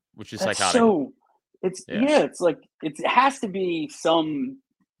 yeah. Which is That's psychotic. so Yeah. it's like it has to be some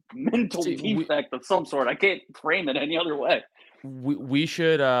mental See, defect of some sort. I can't frame it any other way. we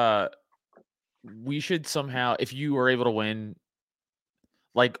should somehow, if you are able to win,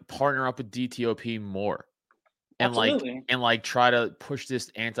 like partner up with DTOP more. Absolutely. And try to push this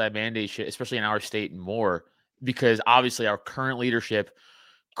anti-mandate shit, especially in our state, more, because obviously our current leadership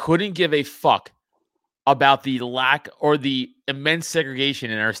couldn't give a fuck about the lack or the immense segregation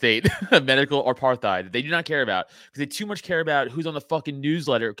in our state of medical apartheid. They do not care about, because they too much care about who's on the fucking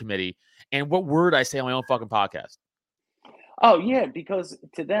newsletter committee and what word I say on my own fucking podcast. Oh yeah, because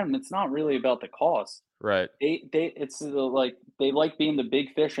to them it's not really about the cause. Right. It's like they like being the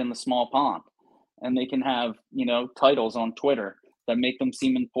big fish in the small pond, and they can have titles on Twitter that make them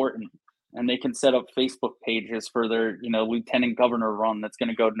seem important, and they can set up Facebook pages for their lieutenant governor run that's going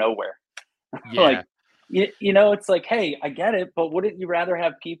to go nowhere. Yeah. Like it's like, hey, I get it, but wouldn't you rather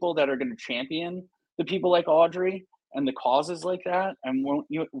have people that are going to champion the people like Audrey and the causes like that? And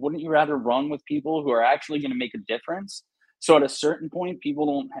wouldn't you rather run with people who are actually going to make a difference? So at a certain point, people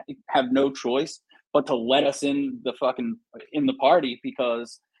don't have no choice but to let us in the party,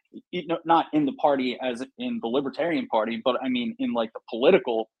 because not in the party as in the Libertarian Party, but I mean in like the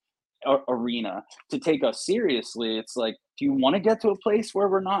political arena, to take us seriously. It's like, do you want to get to a place where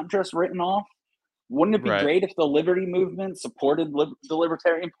we're not just written off? Wouldn't it be Right. great if the Liberty Movement supported the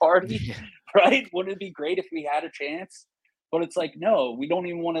Libertarian Party? Yeah. Right? Wouldn't it be great if we had a chance? But it's like, no, we don't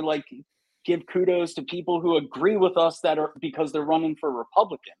even want to like give kudos to people who agree with us that are because they're running for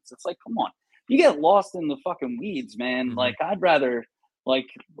Republicans. It's like, come on, you get lost in the fucking weeds, man. Mhm. Like I'd rather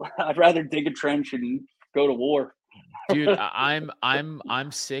dig a trench and go to war. Dude,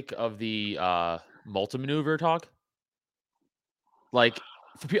 I'm sick of the multi-maneuver talk. Like,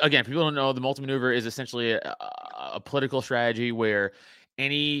 again, people don't know, the multi-maneuver is essentially a political strategy where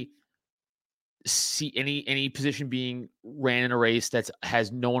any position being ran in a race that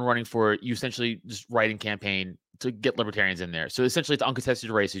has no one running for it, you essentially just write in campaign to get libertarians in there. So essentially, it's uncontested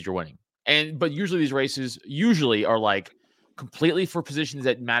races you're winning. But usually these races are like completely for positions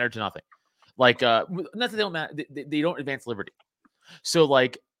that matter to nothing. Like, not that they don't matter, they don't advance liberty. So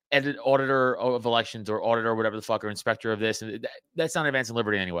like, auditor of elections or auditor or whatever the fuck, or inspector of this, and that's not advancing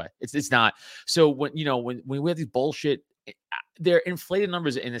liberty anyway. It's not. So when we have these bullshit, they're inflated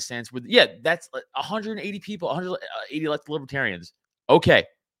numbers in a sense with, that's like 180 people, 180 elected libertarians. Okay,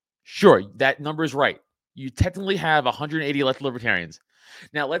 sure, that number is right. You technically have 180 elected libertarians.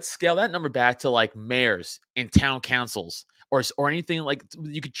 Now let's scale that number back to like mayors and town councils or anything like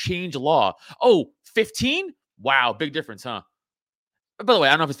you could change law. Oh, 15? Wow, big difference, huh? By the way,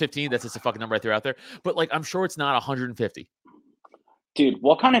 I don't know if it's 15. That's just a fucking number I threw out there. But like, I'm sure it's not 150. Dude,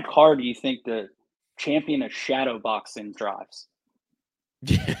 what kind of car do you think the champion of shadow boxing drives?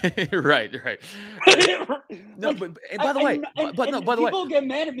 Right. No, Like, but by the way, people get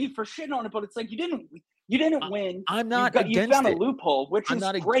mad at me for shitting on it, but it's like you didn't win. I'm not you against found it. a loophole, which I'm is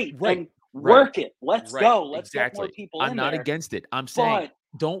not great. right. And Right. work it. Let's Right. go. Let's Exactly. get more people I'm in not there. against it. I'm saying,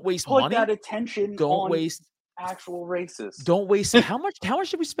 But don't waste put money. that attention Don't on waste actual races. Don't waste how much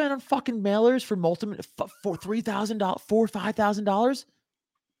should we spend on fucking mailers for for $3,000, $4,000 or $5,000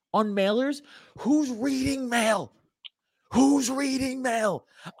 on mailers? Who's reading mail?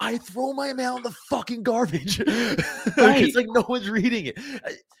 I throw my mail in the fucking garbage. Right. It's like no one's reading it.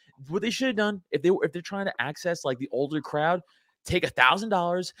 What they should have done, if they're trying to access like the older crowd, take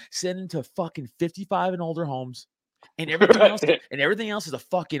 $1,000, send them to fucking 55 and older homes, and everything else is a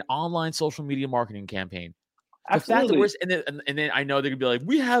fucking online social media marketing campaign. Absolutely. The fact that and then I know they're gonna be like,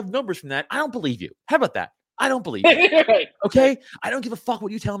 we have numbers from that. I don't believe you. How about that? I don't believe you. Okay? I don't give a fuck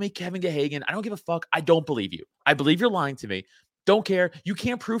what you tell me, Kevin Gahagan. I don't give a fuck. I don't believe you. I believe you're lying to me. Don't care. You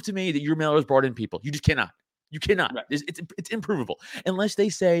can't prove to me that your mailers brought in people. You just cannot. You cannot. Right. It's improvable. Unless they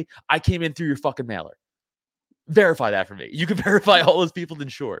say, I came in through your fucking mailer. Verify that for me. You can verify all those people, then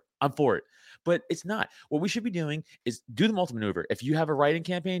sure, I'm for it. But it's not. What we should be doing is do the multi-maneuver. If you have a write-in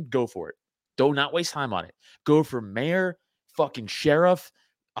campaign, go for it. Do not waste time on it. Go for mayor, fucking sheriff,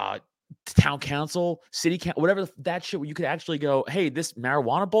 town council, city council, whatever that shit, where you could actually go, hey, this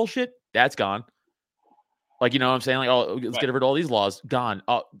marijuana bullshit, that's gone. Like, you know what I'm saying? Like, oh, let's get rid of all these laws. Gone.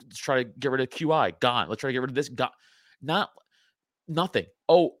 Oh, let's try to get rid of QI. Gone. Let's try to get rid of this. Gone. Nothing.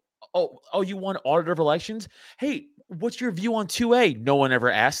 Oh, you want auditor of elections? Hey, what's your view on 2A? No one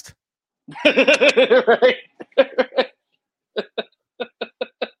ever asked. Right.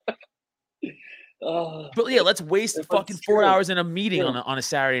 But yeah, let's waste fucking 4 hours in a meeting on a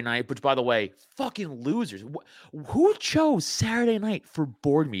Saturday night, which, by the way, fucking losers. Who chose Saturday night for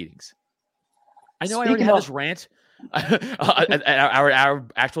board meetings? I know I already had this rant at our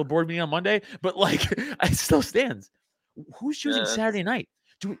actual board meeting on Monday, but like, it still stands. Who's choosing Saturday night?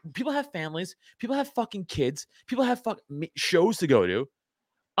 Do people have families? People have fucking kids. People have shows to go to.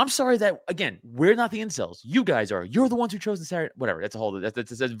 I'm sorry that, again, we're not the incels. You guys are. You're the ones who chose the Saturday. Whatever. That's a whole.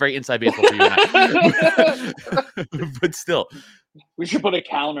 That's very inside baseball for you and I. But still, we should put a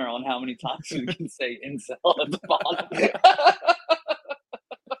counter on how many times we can say incel at the bottom.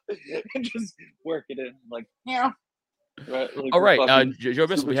 And just work it in, like, yeah. Right, like, all right, Joe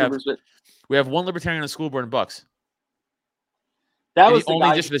Bissell, we have one libertarian on the school board in Bucks. That was the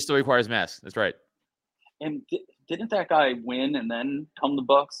only district that still requires masks. That's right. And didn't that guy win and then come to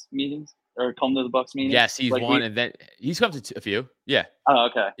Bucks meetings or come to the Bucks meetings? Yes, he's won, and then he's come to a few. Yeah. Oh,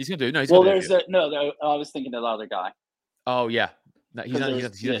 okay. He's gonna do. No, he's well. Gonna There's a, no. I was thinking of the other guy. Oh yeah, no, he's not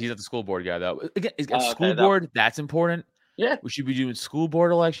the school board guy though. Again, school okay, board. That's important. Yeah, we should be doing school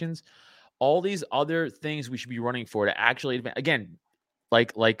board elections. All these other things we should be running for to actually advance. Again,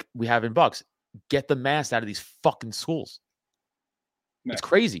 like we have in Bucks, get the mask out of these fucking schools. Right. It's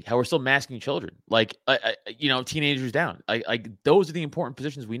crazy how we're still masking children, like teenagers down. Like those are the important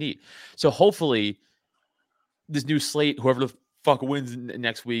positions we need. So hopefully, this new slate, whoever the fuck wins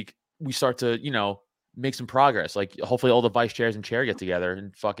next week, we start to make some progress. Like hopefully, all the vice chairs and chair get together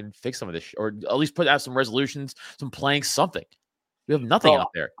and fucking fix some of this, or at least put out some resolutions, some planks, something. We have nothing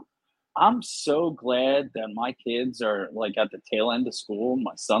out there. I'm so glad that my kids are like at the tail end of school.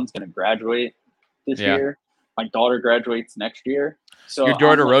 My son's going to graduate this year. My daughter graduates next year. So your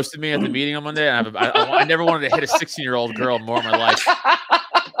daughter roasted me at the meeting on Monday. And I never wanted to hit a 16-year-old girl more in my life.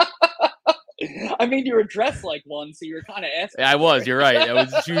 I mean, you were dressed like one, so you were kind of asking. Yeah, I was. You're right.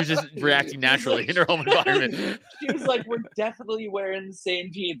 She was just reacting naturally in her home environment. She was like, "We're definitely wearing the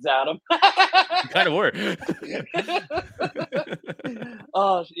same jeans, Adam." Kind of were.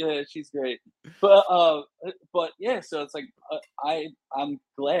 Oh yeah, she's great. But yeah, so it's like I'm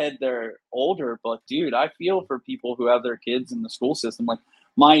glad they're older, but dude, I feel for people who have their kids in the school system. Like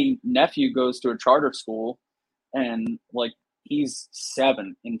my nephew goes to a charter school, and like he's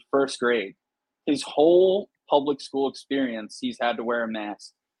 7 in first grade. His whole public school experience, he's had to wear a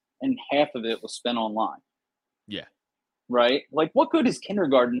mask, and half of it was spent online. Yeah. Right? Like, what good is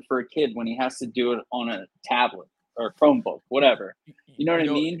kindergarten for a kid when he has to do it on a tablet or a Chromebook, whatever? You know what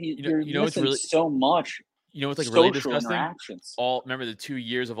I mean? You're missing really, so much. You know what's like really disgusting? Interactions. Remember the 2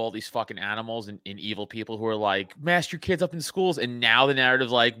 years of all these fucking animals and evil people who are like, mask your kids up in schools, and now the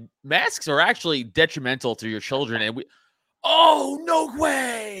narrative like masks are actually detrimental to your children, and oh, no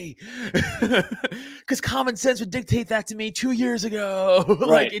way. Because common sense would dictate that to me 2 years ago.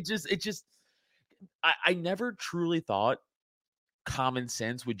 Right. Like it just I never truly thought common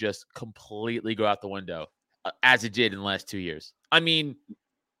sense would just completely go out the window as it did in the last 2 years. I mean,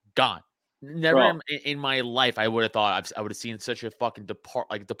 gone. Never in my life I would have thought I would have seen such a fucking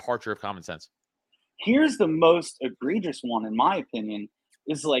departure of common sense. Here's the most egregious one, in my opinion,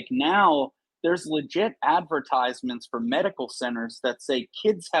 is like now there's legit advertisements for medical centers that say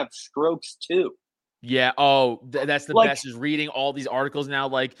kids have strokes too. Yeah. Oh, that's the best, is reading all these articles now.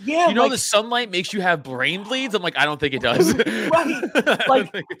 Like, the sunlight makes you have brain bleeds. I'm like, I don't think it does. Right. Like,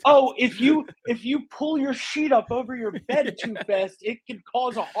 if you pull your sheet up over your bed too fast, it can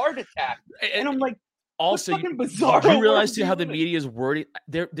cause a heart attack. And I'm like, also, bizarre. You realize too how the media is wording?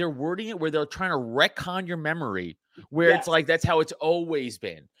 They're wording it where they're trying to retcon your memory. Where it's like that's how it's always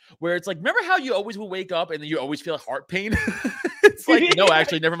been. Where it's like, remember how you always will wake up and then you always feel heart pain? It's like, no,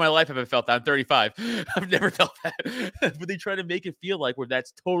 actually, never in my life have I felt that. I'm 35. I've never felt that. But they try to make it feel like where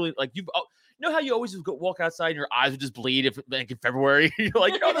that's totally like you know how you always just walk outside and your eyes would just bleed like in February. You're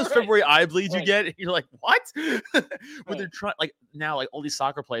like, those February eye bleeds you get. And you're like, what? Where they're trying like now like all these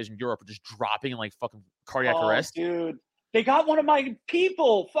soccer players in Europe are just dropping in like fucking cardiac arrest. Dude. They got one of my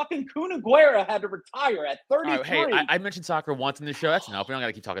people. Fucking Kun Aguero had to retire at 33. Hey, I mentioned soccer once in the show. That's enough. We don't got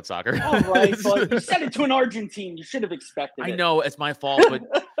to keep talking soccer. All right, but you said it to an Argentine. You should have expected it. I know it's my fault, but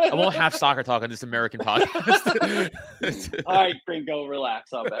I won't have soccer talk on this American podcast. All right, Gringo,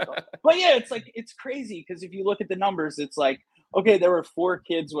 relax. I'll back up. But yeah, it's like it's crazy because if you look at the numbers, it's like okay, there were 4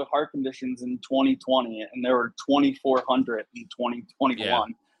 kids with heart conditions in 2020, and there were 2,400 in 2021. Yeah.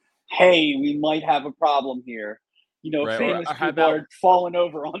 Hey, we might have a problem here. Right. Famous Or how people about are falling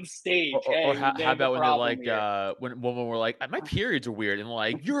over on stage. or Hey, we may how have a about when they're problem like, here. when we're like, my periods are weird, and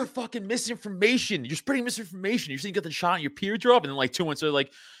like, you're fucking misinformation. You're spreading misinformation. You're saying you got the shot and your periods are up, and then like 2 months later,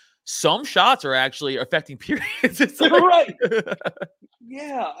 like, some shots are actually affecting periods. It's like, Right.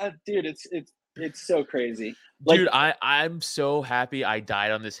 Yeah, dude, it's so crazy. Like, dude, I'm so happy I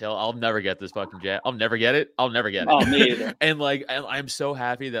died on this hill. I'll never get this fucking jet. I'll never get it. I'll never get it. oh, me either. And like, I'm so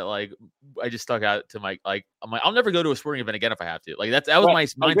happy that like I just stuck out to my like. I'm like, I'll never go to a sporting event again if I have to. Like that was Right,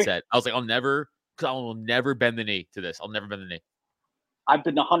 my I agree. mindset. I was like, because I will never bend the knee to this. I'll never bend the knee. I've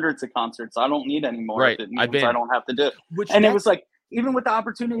been to hundreds of concerts. I don't need any more Right. if it I've means I been. don't have to do it. Which And it that's was like, even with the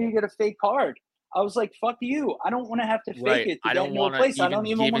opportunity to get a fake card, I was like, fuck you. I don't want to have to fake right. it to I get don't into a want to place. I don't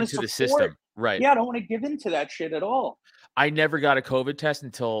even even give want into to the support. system. Right. Yeah, I don't want to give into that shit at all. I never got a COVID test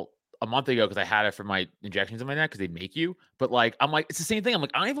until a month ago because I had it for my injections in my neck because they make you. But like, I'm like, it's the same thing. I'm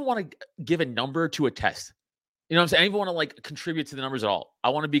like, I don't even want to give a number to a test. You know what I'm saying? I don't even want to like contribute to the numbers at all. I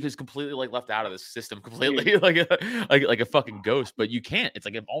want to be just completely like left out of this system completely, like a fucking ghost. But you can't. It's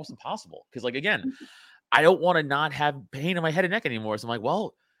like almost impossible because like again, I don't want to not have pain in my head and neck anymore. So I'm like,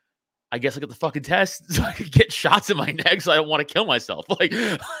 well, I guess I get the fucking test so I could get shots in my neck so I don't want to kill myself. Like, you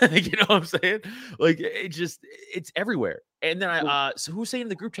know what I'm saying? Like, it's everywhere. And then so who's saying in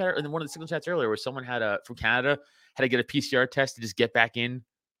the group chat and then one of the signal chats earlier where someone had from Canada had to get a PCR test to just get back in,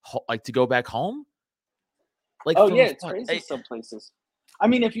 like to go back home? Like, Oh from yeah, it's crazy some places. I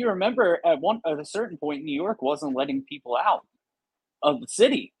mean, if you remember, at a certain point, New York wasn't letting people out of the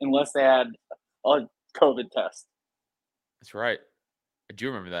city unless they had a COVID test. That's right. I do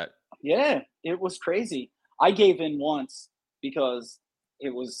remember that. Yeah, it was crazy. I gave in once because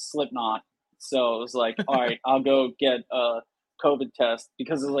it was Slipknot. So it was like, all right, I'll go get a COVID test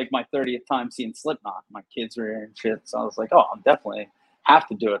because it was like my 30th time seeing Slipknot. My kids were here and shit. So I was like, oh, I'm definitely have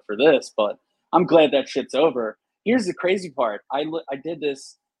to do it for this, but I'm glad that shit's over. Here's the crazy part. I did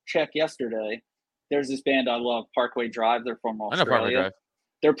this check yesterday. There's this band I love, Parkway Drive. They're from I know Parkway Australia. Drive.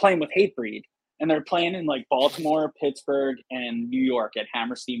 They're playing with Hatebreed, and they're playing in like Baltimore, Pittsburgh, and New York at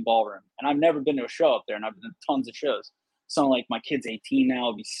Hammerstein Ballroom. And I've never been to a show up there, and I've been to tons of shows. So like, my kid's 18 now.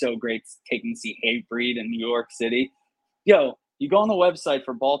 It'd be so great taking to see Hatebreed in New York City. Yo, you go on the website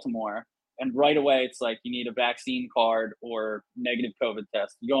for Baltimore, and right away it's like you need a vaccine card or negative COVID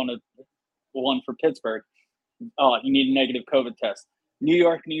test. You go on to one for Pittsburgh, you need a negative COVID test. New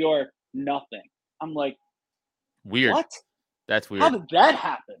York, nothing. I'm like, Weird. what? That's weird. How did that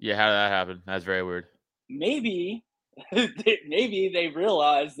happen? Yeah, how did that happen? That's very weird. Maybe they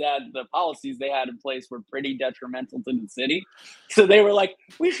realized that the policies they had in place were pretty detrimental to the city. So they were like,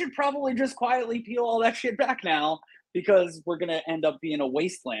 we should probably just quietly peel all that shit back now because we're going to end up being a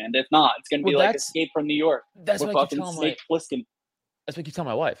wasteland. If not, it's going to be like Escape from New York. That's with what I keep fucking telling Snake Plissken. That's what I keep telling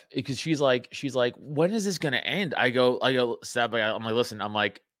my wife because she's like, when is this going to end? I go, sadly, I'm like, listen, I'm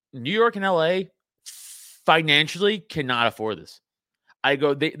like, New York and LA financially cannot afford this. I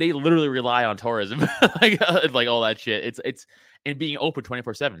go, they literally rely on tourism, like all that shit. It's and being open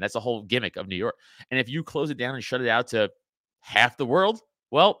 24/7. That's the whole gimmick of New York. And if you close it down and shut it out to half the world,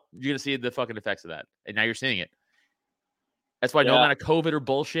 well, you're gonna see the fucking effects of that. And now you're seeing it. That's why no amount of COVID or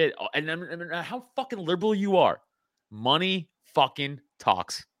bullshit, and how fucking liberal you are, money fucking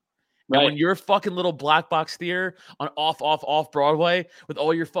talks. Right. And when your fucking little black box theater on off Broadway with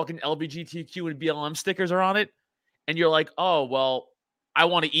all your fucking LGBTQ and BLM stickers are on it, and you're like, oh well, I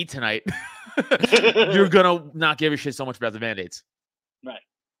want to eat tonight. You're gonna not give a shit so much about the mandates. Right.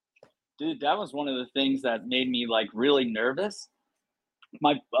 Dude, that was one of the things that made me like really nervous.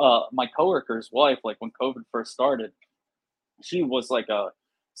 My coworker's wife, like when COVID first started, she was like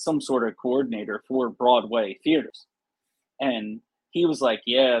some sort of coordinator for Broadway theaters. And he was like,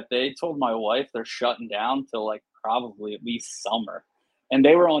 yeah, they told my wife they're shutting down till like probably at least summer. And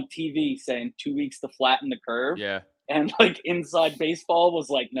they were on TV saying 2 weeks to flatten the curve. Yeah. And like Inside Baseball was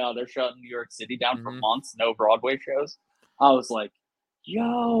like, no, they're shutting New York City down for months. No Broadway shows. I was like,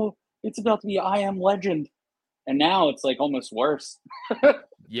 yo, it's about to be I Am Legend. And now it's like almost worse.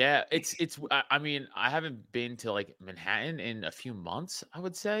 Yeah, it's. I mean, I haven't been to like Manhattan in a few months, I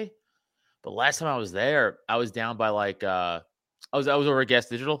would say. But last time I was there, I was down by like I was over at Gas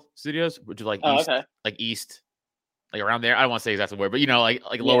Digital Studios, which is like east, like east, like around there. I don't want to say exactly where, but you know, like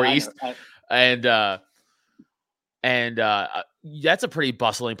lower east, and that's a pretty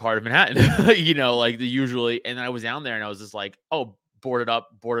bustling part of Manhattan, you know, like the usually. And I was down there, and I was just like, oh, boarded up.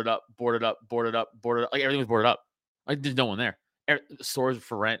 Like everything was boarded up. Like there's no one there. Stores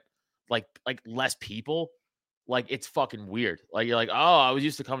for rent, like less people. like it's fucking weird. Like you're like, oh, I was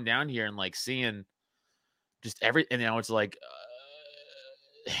used to coming down here and like seeing just and now it's like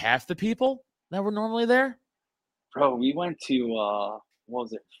half the people that were normally there. Bro, we went to what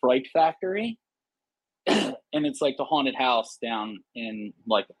was it, Fright Factory? And it's like the haunted house down in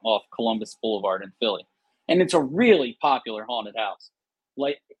like off Columbus Boulevard in Philly. And it's a really popular haunted house.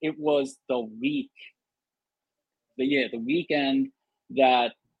 Like it was the weekend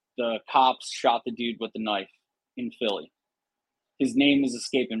that the cops shot the dude with the knife in Philly. His name is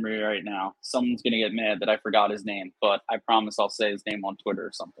escaping me right now. Someone's gonna get mad that I forgot his name, but I promise I'll say his name on Twitter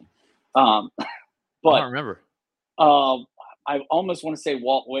or something. I But don't remember. I almost want to say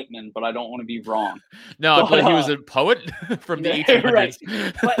Walt Whitman, but I don't want to be wrong. No, I thought he was a poet from the 1800s.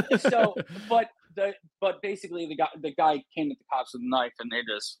 Right. But basically the guy came at the cops with a knife and they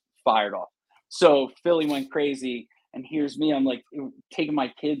just fired off. So Philly went crazy, and here's me. I'm like taking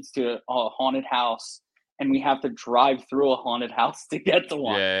my kids to a haunted house, and we have to drive through a haunted house to get to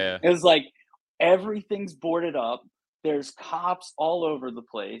one. Yeah. It was like everything's boarded up. There's cops all over the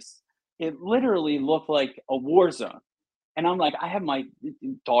place. It literally looked like a war zone. And I'm like, I have my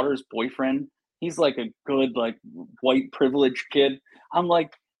daughter's boyfriend. He's like a good, like white privileged kid. I'm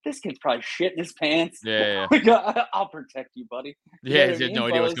like, this kid's probably shitting his pants. Yeah. I'll protect you, buddy. Yeah, he had no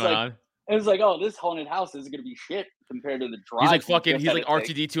idea what's going on. It was like, oh, this haunted house is gonna be shit compared to the drive. He's like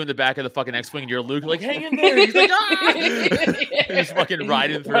R2-D2 in the back of the fucking X-Wing, and you're Luke, like, hang in there. He's like, ah! He's fucking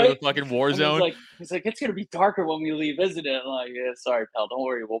riding through the fucking war zone. He's like, it's gonna be darker when we leave, isn't it? I'm like, yeah, sorry, pal, don't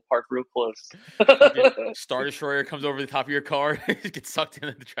worry, we'll park real close. Star Destroyer comes over the top of your car, gets sucked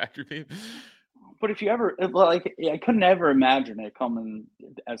into the tractor beam. But if you ever I couldn't ever imagine it coming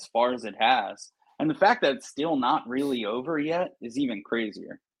as far as it has, and the fact that it's still not really over yet is even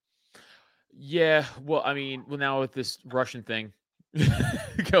crazier. Yeah, well, I mean, now with this Russian thing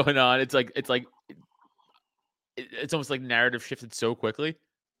going on, it's almost like narrative shifted so quickly.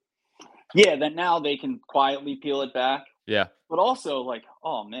 Yeah, that now they can quietly peel it back. Yeah, but also like,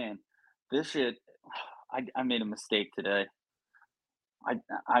 oh man, this shit. I made a mistake today.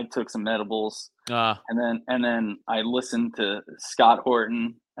 I took some edibles, and then I listened to Scott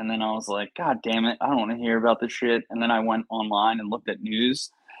Horton, and then I was like, God damn it, I don't want to hear about this shit. And then I went online and looked at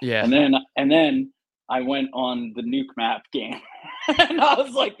news. Yeah. And then I went on the nuke map game, and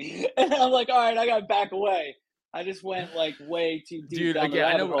I'm like, all right, I gotta back away. I just went like way too deep. Dude, down again,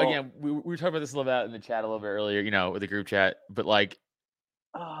 I know. hole. Again, we were talking about this a little bit in the chat a little bit earlier, with the group chat. But like,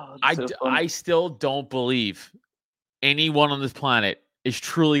 I still don't believe anyone on this planet is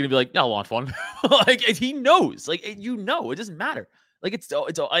truly gonna be like, no, launch one. Like he knows, like it doesn't matter. Like it's.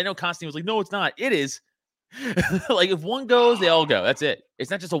 I know Constantine was like, no, it's not. It is. Like if one goes, they all go. That's it. It's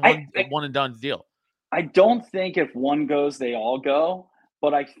not just a one and done deal. I don't think if one goes, they all go.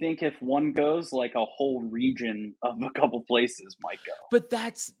 But I think if one goes, like a whole region of a couple places might go. But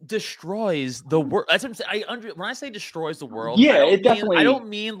that destroys the world. That's what I'm saying. When I say destroys the world, yeah, I don't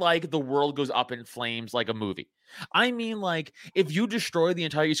mean like the world goes up in flames like a movie. I mean like if you destroy the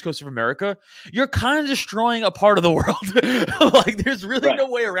entire East Coast of America, you're kind of destroying a part of the world. Like there's really no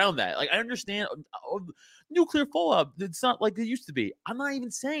way around that. Like I understand nuclear fallout. It's not like it used to be. I'm not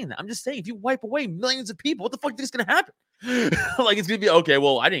even saying that. I'm just saying if you wipe away millions of people, what the fuck is going to happen? Like it's gonna be okay.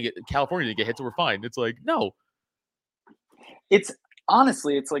 Well, California didn't get hit, so we're fine. It's like no. It's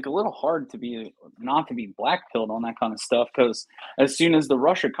honestly, it's like a little hard to not be black-pilled on that kind of stuff because as soon as the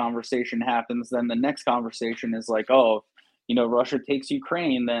Russia conversation happens, then the next conversation is like, oh, Russia takes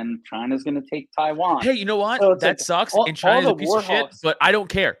Ukraine, then China's gonna take Taiwan. Hey, you know what? So that sucks. And China's a piece of shit, but I don't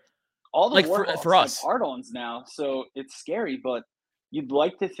care. All the for us hard-ons now, so it's scary. But you'd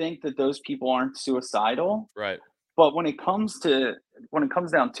like to think that those people aren't suicidal, right? But when it comes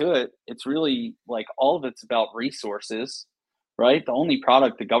down to it, it's really like all of it's about resources, right? The only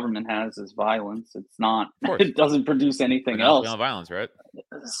product the government has is violence. It's not. It doesn't produce anything else. Violence, right?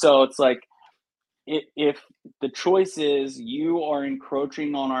 So it's like if the choice is you are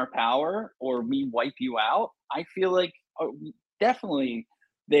encroaching on our power or we wipe you out, I feel like definitely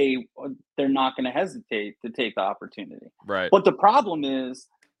they're not going to hesitate to take the opportunity. Right. But the problem is.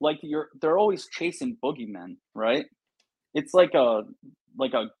 Like they're always chasing boogeymen, right? It's like a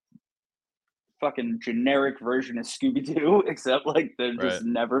fucking generic version of Scooby-Doo, except like they just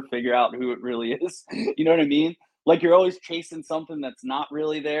never figure out who it really is. You know what I mean? Like you're always chasing something that's not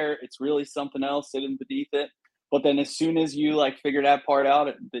really there. It's really something else sitting beneath it. But then as soon as you like figure that part out,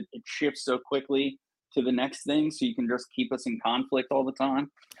 it shifts so quickly to the next thing. So you can just keep us in conflict all the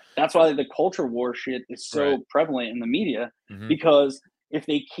time. That's why the culture war shit is so prevalent in the media because if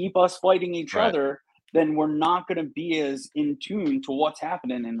they keep us fighting each other, then we're not going to be as in tune to what's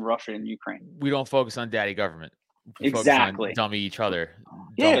happening in Russia and Ukraine. We don't focus on daddy government. focus on Exactly. dummy each other.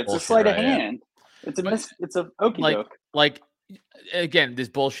 Yeah, Dumb it's a bullshit, sleight of right? Yeah. hand. It's a But it's a okie doke. like again, this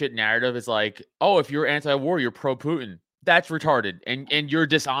bullshit narrative is like, oh, if you're anti-war, you're pro-Putin. That's retarded, and you're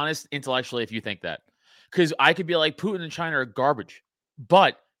dishonest intellectually if you think that. Because I could be like, Putin and China are garbage,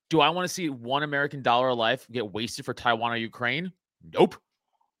 but do I want to see $1 American of life get wasted for Taiwan or Ukraine? Nope.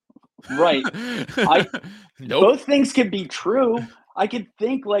 Right. Nope. Both things could be true. I could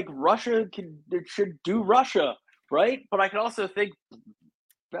think like Russia should do Russia, right? But I could also think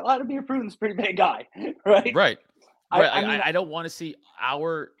Vladimir Putin's a pretty big guy, right? Right. I mean, I don't want to see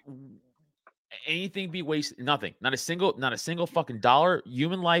anything be wasted. Nothing. Not a single fucking dollar,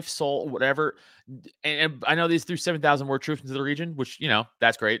 human life, soul, whatever. And I know these threw 7,000 more troops into the region, which,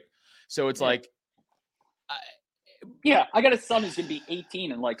 that's great. So it's like, yeah, I got a son who's gonna be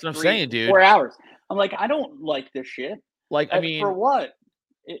 18 in like that's what I'm saying, dude. 4 hours. I'm like, I don't like this shit. Like, I mean, for what?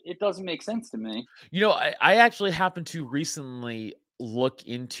 It doesn't make sense to me. I actually happened to recently look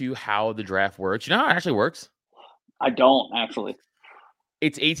into how the draft works. You know how it actually works? I don't actually.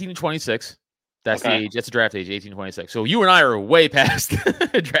 It's 18 to 26. That's Okay. the age. That's the draft age, 18 to 26. So you and I are way past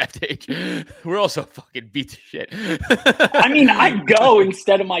draft age. We're also fucking beat to shit. I mean, I'd go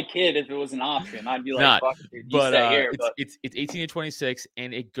instead of my kid if it was an option. I'd be like, fuck, dude, you stay here. But it's 18 to 26,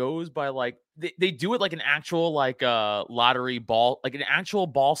 and it goes by like they do it like an actual like lottery ball, like an actual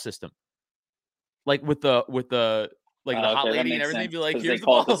ball system, like with the like the hot lady and everything. Be like, here's they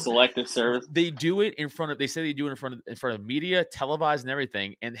call it the selective service. They do it in front of. They say they do it in front of media, televised, and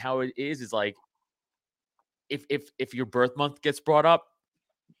everything. And how it is like, if your birth month gets brought up,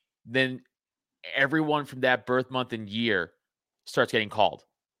 then everyone from that birth month and year starts getting called.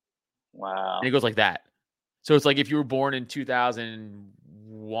 Wow. And it goes like that. So it's like if you were born in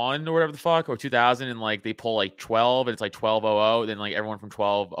 2001 or whatever the fuck, or 2000, and like they pull like 12, and it's like 1200, then like everyone from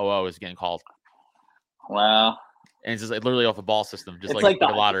 1200 is getting called. Wow. And it's just like literally off a ball system, just it's like the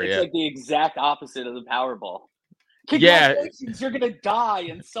lottery. It's like the exact opposite of the Powerball. Yeah, you're gonna die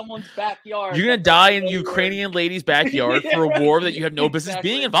in someone's backyard. You're gonna die in Ukrainian lady's backyard for a war that you have no business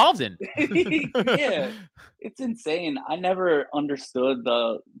being involved in. Yeah, it's insane. I never understood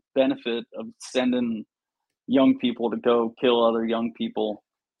the benefit of sending young people to go kill other young people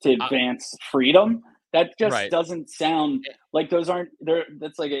to advance freedom. That just doesn't sound like those aren't there.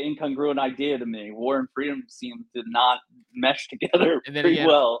 That's like an incongruent idea to me. War and freedom seem to not mesh together and then pretty again,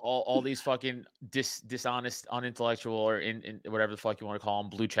 well. All these fucking dishonest, unintellectual, or in whatever the fuck you want to call them,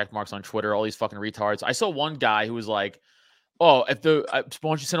 blue check marks on Twitter, all these fucking retards. I saw one guy who was like, oh, why don't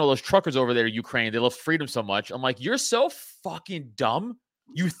you send all those truckers over there to Ukraine? They love freedom so much. I'm like, you're so fucking dumb.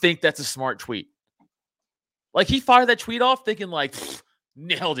 You think that's a smart tweet. Like, he fired that tweet off thinking like,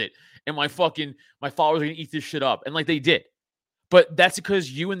 nailed it. And my followers are going to eat this shit up. And like they did. But that's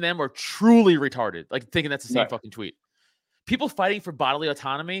because you and them are truly retarded. Like thinking that's the same fucking tweet. People fighting for bodily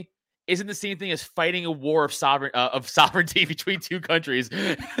autonomy isn't the same thing as fighting a war of sovereignty between two countries.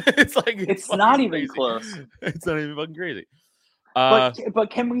 It's like, it's not even close. It's not even fucking crazy. But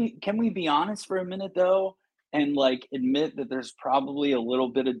can we be honest for a minute though? And like admit that there's probably a little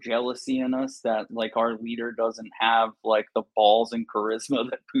bit of jealousy in us that like our leader doesn't have like the balls and charisma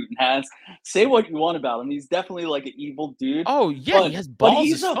that Putin has. Say what you want about him. He's definitely like an evil dude. Oh yeah, he has balls. But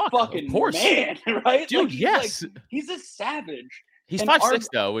he's as a fuck, fucking man, right? Dude, like, yes. He's a savage. He's 5'6"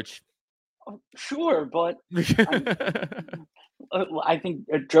 though, which sure, but I think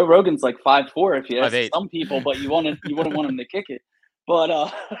Joe Rogan's like 5'4" if you ask some people, but you wouldn't want him to kick it.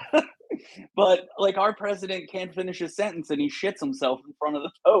 But but like our president can't finish his sentence and he shits himself in front of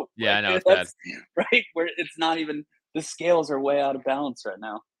the Pope. Yeah, like, I know it's bad. Right, where it's not even, the scales are way out of balance right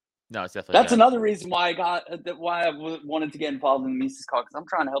now. No, it's definitely that's another reason why I wanted to get involved in the Mises cause, because I'm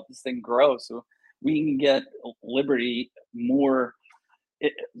trying to help this thing grow so we can get liberty more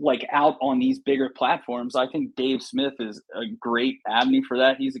like out on these bigger platforms. I think Dave Smith is a great avenue for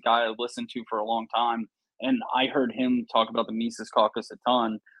that. He's a guy I've listened to for a long time. And I heard him talk about the Mises Caucus a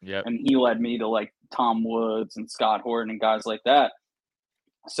ton. Yep. And he led me to like Tom Woods and Scott Horton and guys like that.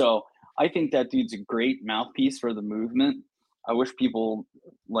 So I think that dude's a great mouthpiece for the movement. I wish people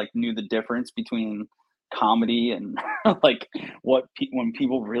like knew the difference between comedy and like when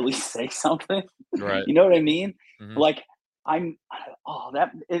people really say something. Right. You know what I mean? Mm-hmm. Like and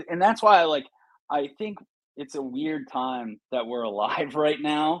that's why I think it's a weird time that we're alive right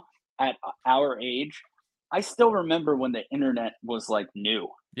now at our age. I still remember when the internet was like new.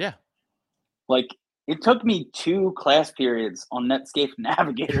 Yeah. Like it took me 2 class periods on Netscape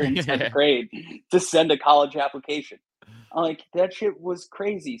Navigator in 10th grade to send a college application. Like that shit was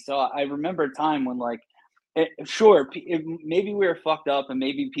crazy. So I remember a time when like, maybe we were fucked up and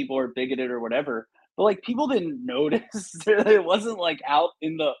maybe people are bigoted or whatever, but like people didn't notice. It wasn't like out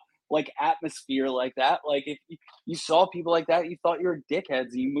in the like atmosphere like that. Like if you saw people like that, you thought you were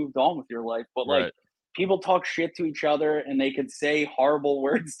dickheads and you moved on with your life. But like Right. people talk shit to each other and they could say horrible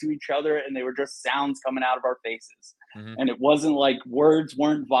words to each other and they were just sounds coming out of our faces. Mhm. And it wasn't like words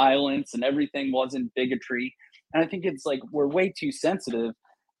weren't violence and everything wasn't bigotry. And I think it's like we're way too sensitive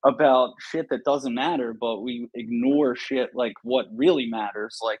about shit that doesn't matter, but we ignore shit like what really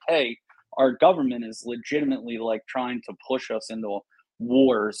matters. Like, hey, our government is legitimately like trying to push us into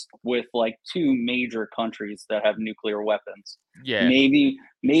wars with like two major countries that have nuclear weapons. Yeah.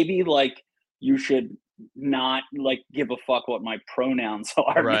 Maybe like you should not like give a fuck what my pronouns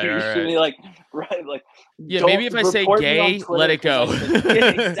are. Right, Maybe you right, should right. be like, right, like Yeah, don't maybe if I say report me on gay, let Twitter it because I go. said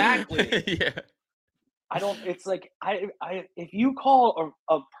yeah, exactly. Yeah. I don't. It's like if you call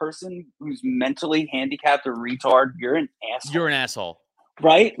a person who's mentally handicapped a retard, you're an asshole, You're an asshole.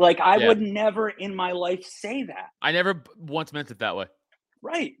 right? Like I Yeah. would never in my life say that, I never once meant it that way.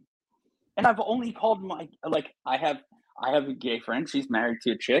 right? And I've only called my like I have a gay friend. She's married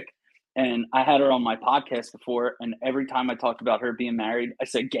to a chick, and I had her on my podcast before. And every time I talked about her being married, I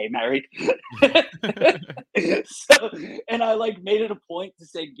said gay married. So, and I like made it a point to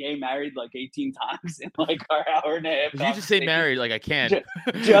say gay married like 18 times in like our hour and a half If you just say conversation, married, like I can.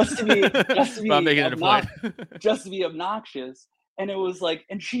 just to be But I'm making it a point. just to be obnoxious. And it was like,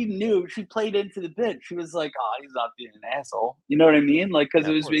 and she knew, she played into the bit. She was like, "Oh, he's not being an asshole." You know what I mean? Like, because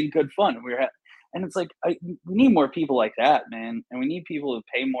Yeah, it of was course. being good fun. And it's like, we need more people like that, man. And we need people to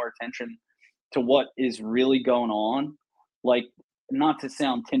pay more attention to what is really going on. Like, not to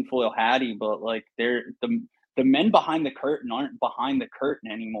sound tinfoil hatty, but like, the men behind the curtain aren't behind the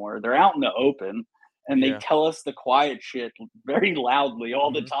curtain anymore. They're out in the open, and they Yeah. tell us the quiet shit very loudly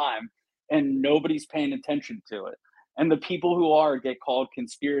all the Mhm. time, and nobody's paying attention to it. And the people who are get called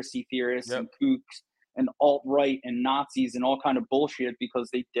conspiracy theorists Yep. and kooks and alt-right and Nazis and all kind of bullshit because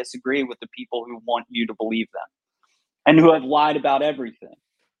they disagree with the people who want you to believe them and who have lied about everything.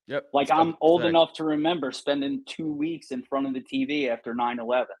 Yep. Like It's I'm fucking old pathetic. enough to remember spending 2 weeks in front of the TV after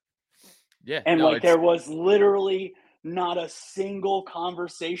 9/11. Yeah. And No, like it's there was literally not a single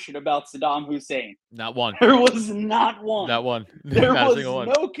conversation about Saddam Hussein. not one. There was not one. Not one. There Not a was single one.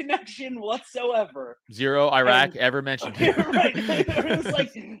 no connection whatsoever. Zero Iraq And ever mentioned. right, it was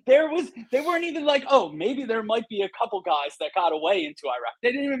like they weren't even like, oh, maybe there might be a couple guys that got away into Iraq.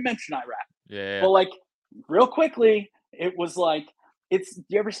 They didn't even mention Iraq. Yeah. But like real quickly, it was like it's. Do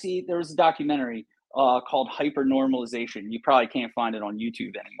you ever see? There was a documentary called Hyper Normalization. You probably can't find it on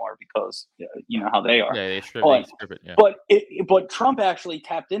YouTube anymore because you know how they are. Yeah, they But strip it. Yeah. but Trump actually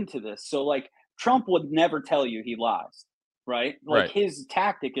tapped into this. So like Trump would never tell you he lies, right? Like Right. his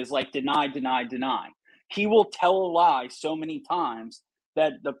tactic is like deny, deny, deny. He will tell a lie so many times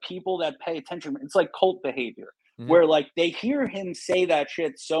that the people that pay attention, it's like cult behavior, Mhm. where like they hear him say that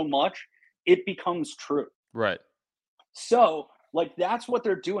shit so much, it becomes true. Right. So, like, that's what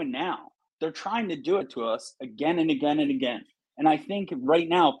they're doing now. They're trying to do it to us again and again and again. And I think right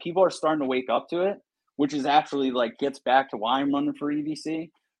now people are starting to wake up to it, which is actually like gets back to why I'm running for EDC.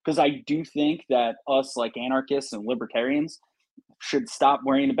 Because I do think that us, like anarchists and libertarians, should stop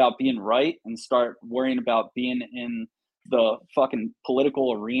worrying about being right and start worrying about being in the fucking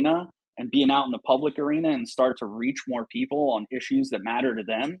political arena and being out in the public arena and start to reach more people on issues that matter to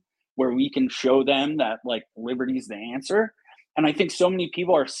them where we can show them that like liberty's the answer. And I think so many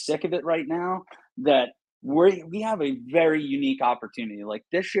people are sick of it right now that we have a very unique opportunity. Like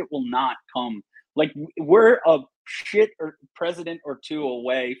this shit will not come. Like we're a shit or president or two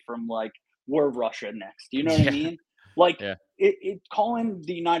away from like we're Russia next. You know what I Yeah. mean? Like Yeah. calling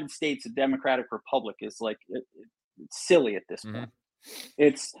the United States a democratic republic is like it's silly at this Mhm. point.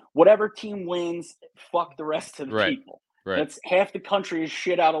 It's whatever team wins, fuck the rest of the Right. people. Right. That's half the country is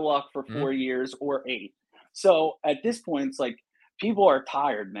shit out of luck for Mhm. 4 years or 8. So at this point, it's like people are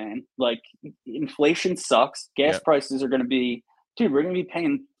tired, man. Like inflation sucks. Gas Yep. prices are going to be, dude. We're going to be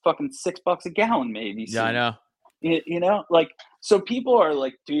paying fucking $6 a gallon maybe Yeah, I soon. know. You know, like so people are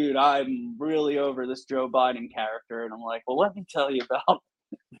like, dude, I'm really over this Joe Biden character, and I'm like, well, let me tell you about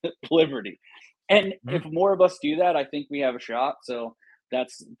liberty. And if Mhm. more of us do that, I think we have a shot. So that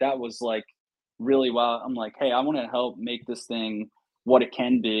was like really why I'm like, hey, I want to help make this thing what it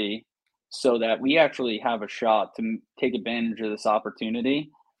can be, so that we actually have a shot to take advantage of this opportunity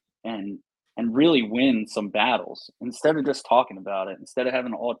and really win some battles instead of just talking about it, instead of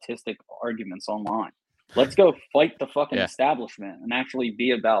having autistic arguments online. Let's go fight the fucking Yeah. establishment and actually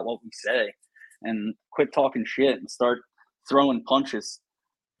be about what we say and quit talking shit and start throwing punches.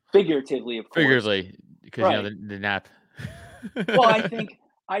 Figuratively, of course. Figuratively, because you know Right. the nap. Well, I think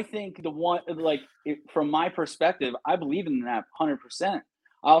I think from my perspective, I believe in that 100%.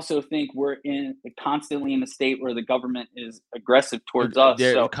 I also think we're constantly in a state where the government is aggressive towards us.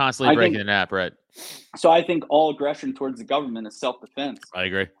 They're So constantly breaking the nap, right? So I think all aggression towards the government is self-defense. I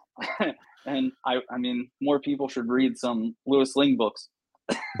agree. And I mean, more people should read some Lewis Ling books.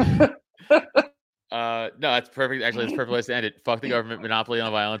 No, that's perfect. Actually, that's a perfect place to end it. Fuck the government, monopoly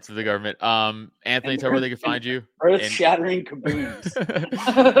on violence of the government. Anthony, tell me where they can find you. Earth-shattering kaboons.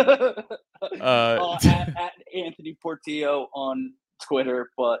 At Anthony Portillo on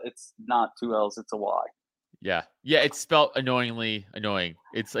Twitter, but it's not 2 L's, it's a Y. Yeah, it's spelled annoyingly annoying.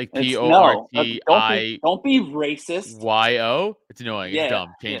 It's like P-O-R-T-I. Don't be racist. Y-O. It's annoying. It's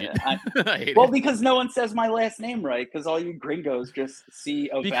dumb. Change it. I hate it. Because no one says my last name right. Because all you gringos just see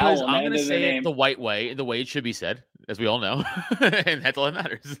a vowel. I'm going to say it the white way, the way it should be said, as we all know, and that's all that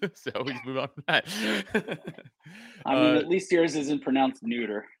matters. So we just move on from that. I mean, at least yours isn't pronounced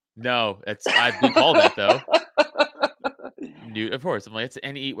neuter. No, I've been called that though. Of course, I'm like it's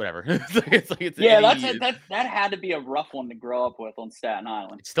N-E, whatever. That had to be a rough one to grow up with on Staten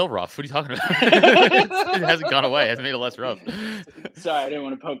Island. It's still rough. What are you talking about? It hasn't gone away. It hasn't made it less rough. Sorry, I didn't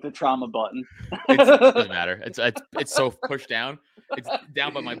want to poke the trauma button. It doesn't matter. It's so pushed down. It's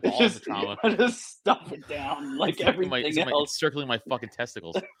down by my balls. The trauma. Just stuff it down like everything else. It's circling my fucking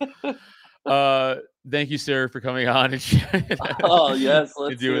testicles. Thank you, sir, for coming on and oh yes,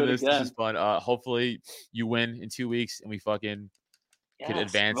 let's doing do it this. Again. This is fun. Hopefully you win in 2 weeks and we fucking can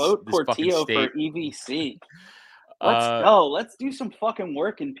advance vote this fucking Portillo state for EVC. Let's go. Let's do some fucking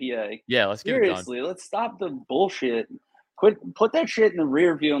work in PA. Yeah, let's get Seriously, it done. Let's stop the bullshit. Put that shit in the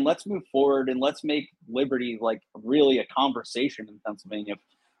rear view and let's move forward and let's make liberty like really a conversation in Pennsylvania.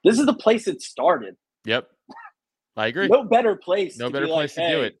 This is the place it started. Yep, I agree. No better place. No better place to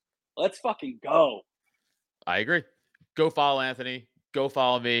do it. Let's fucking go. I agree. Go follow Anthony. Go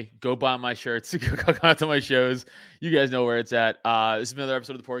follow me. Go buy my shirts. Go come out to my shows. You guys know where it's at. This is another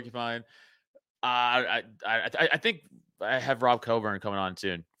episode of The Porcupine. I think I have Rob Coburn coming on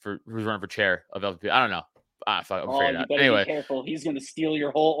soon who's running for chair of LVP. I don't know. I'm afraid of that. Anyway, be careful. He's going to steal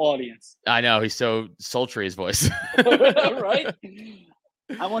your whole audience. I know. He's so sultry, his voice. Right?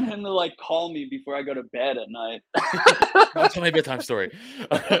 I want him to call me before I go to bed at night. Tell me a bedtime story.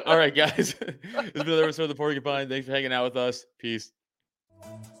 All right, guys. This has been another episode of The Porcupine. Thanks for hanging out with us. Peace.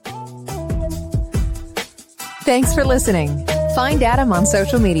 Thanks for listening. Find Adam on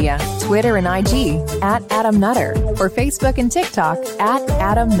social media, Twitter and IG at Adam Nutter, or Facebook and TikTok at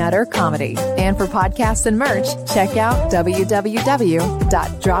Adam Nutter Comedy. And for podcasts and merch, check out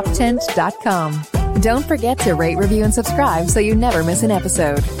www.droptent.com. Don't forget to rate, review, and subscribe so you never miss an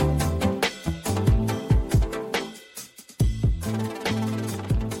episode.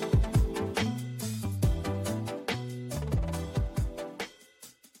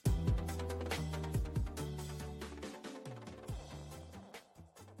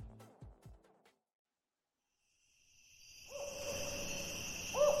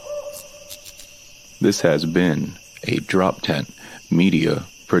 This has been a Drop Tent Media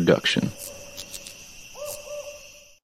Production.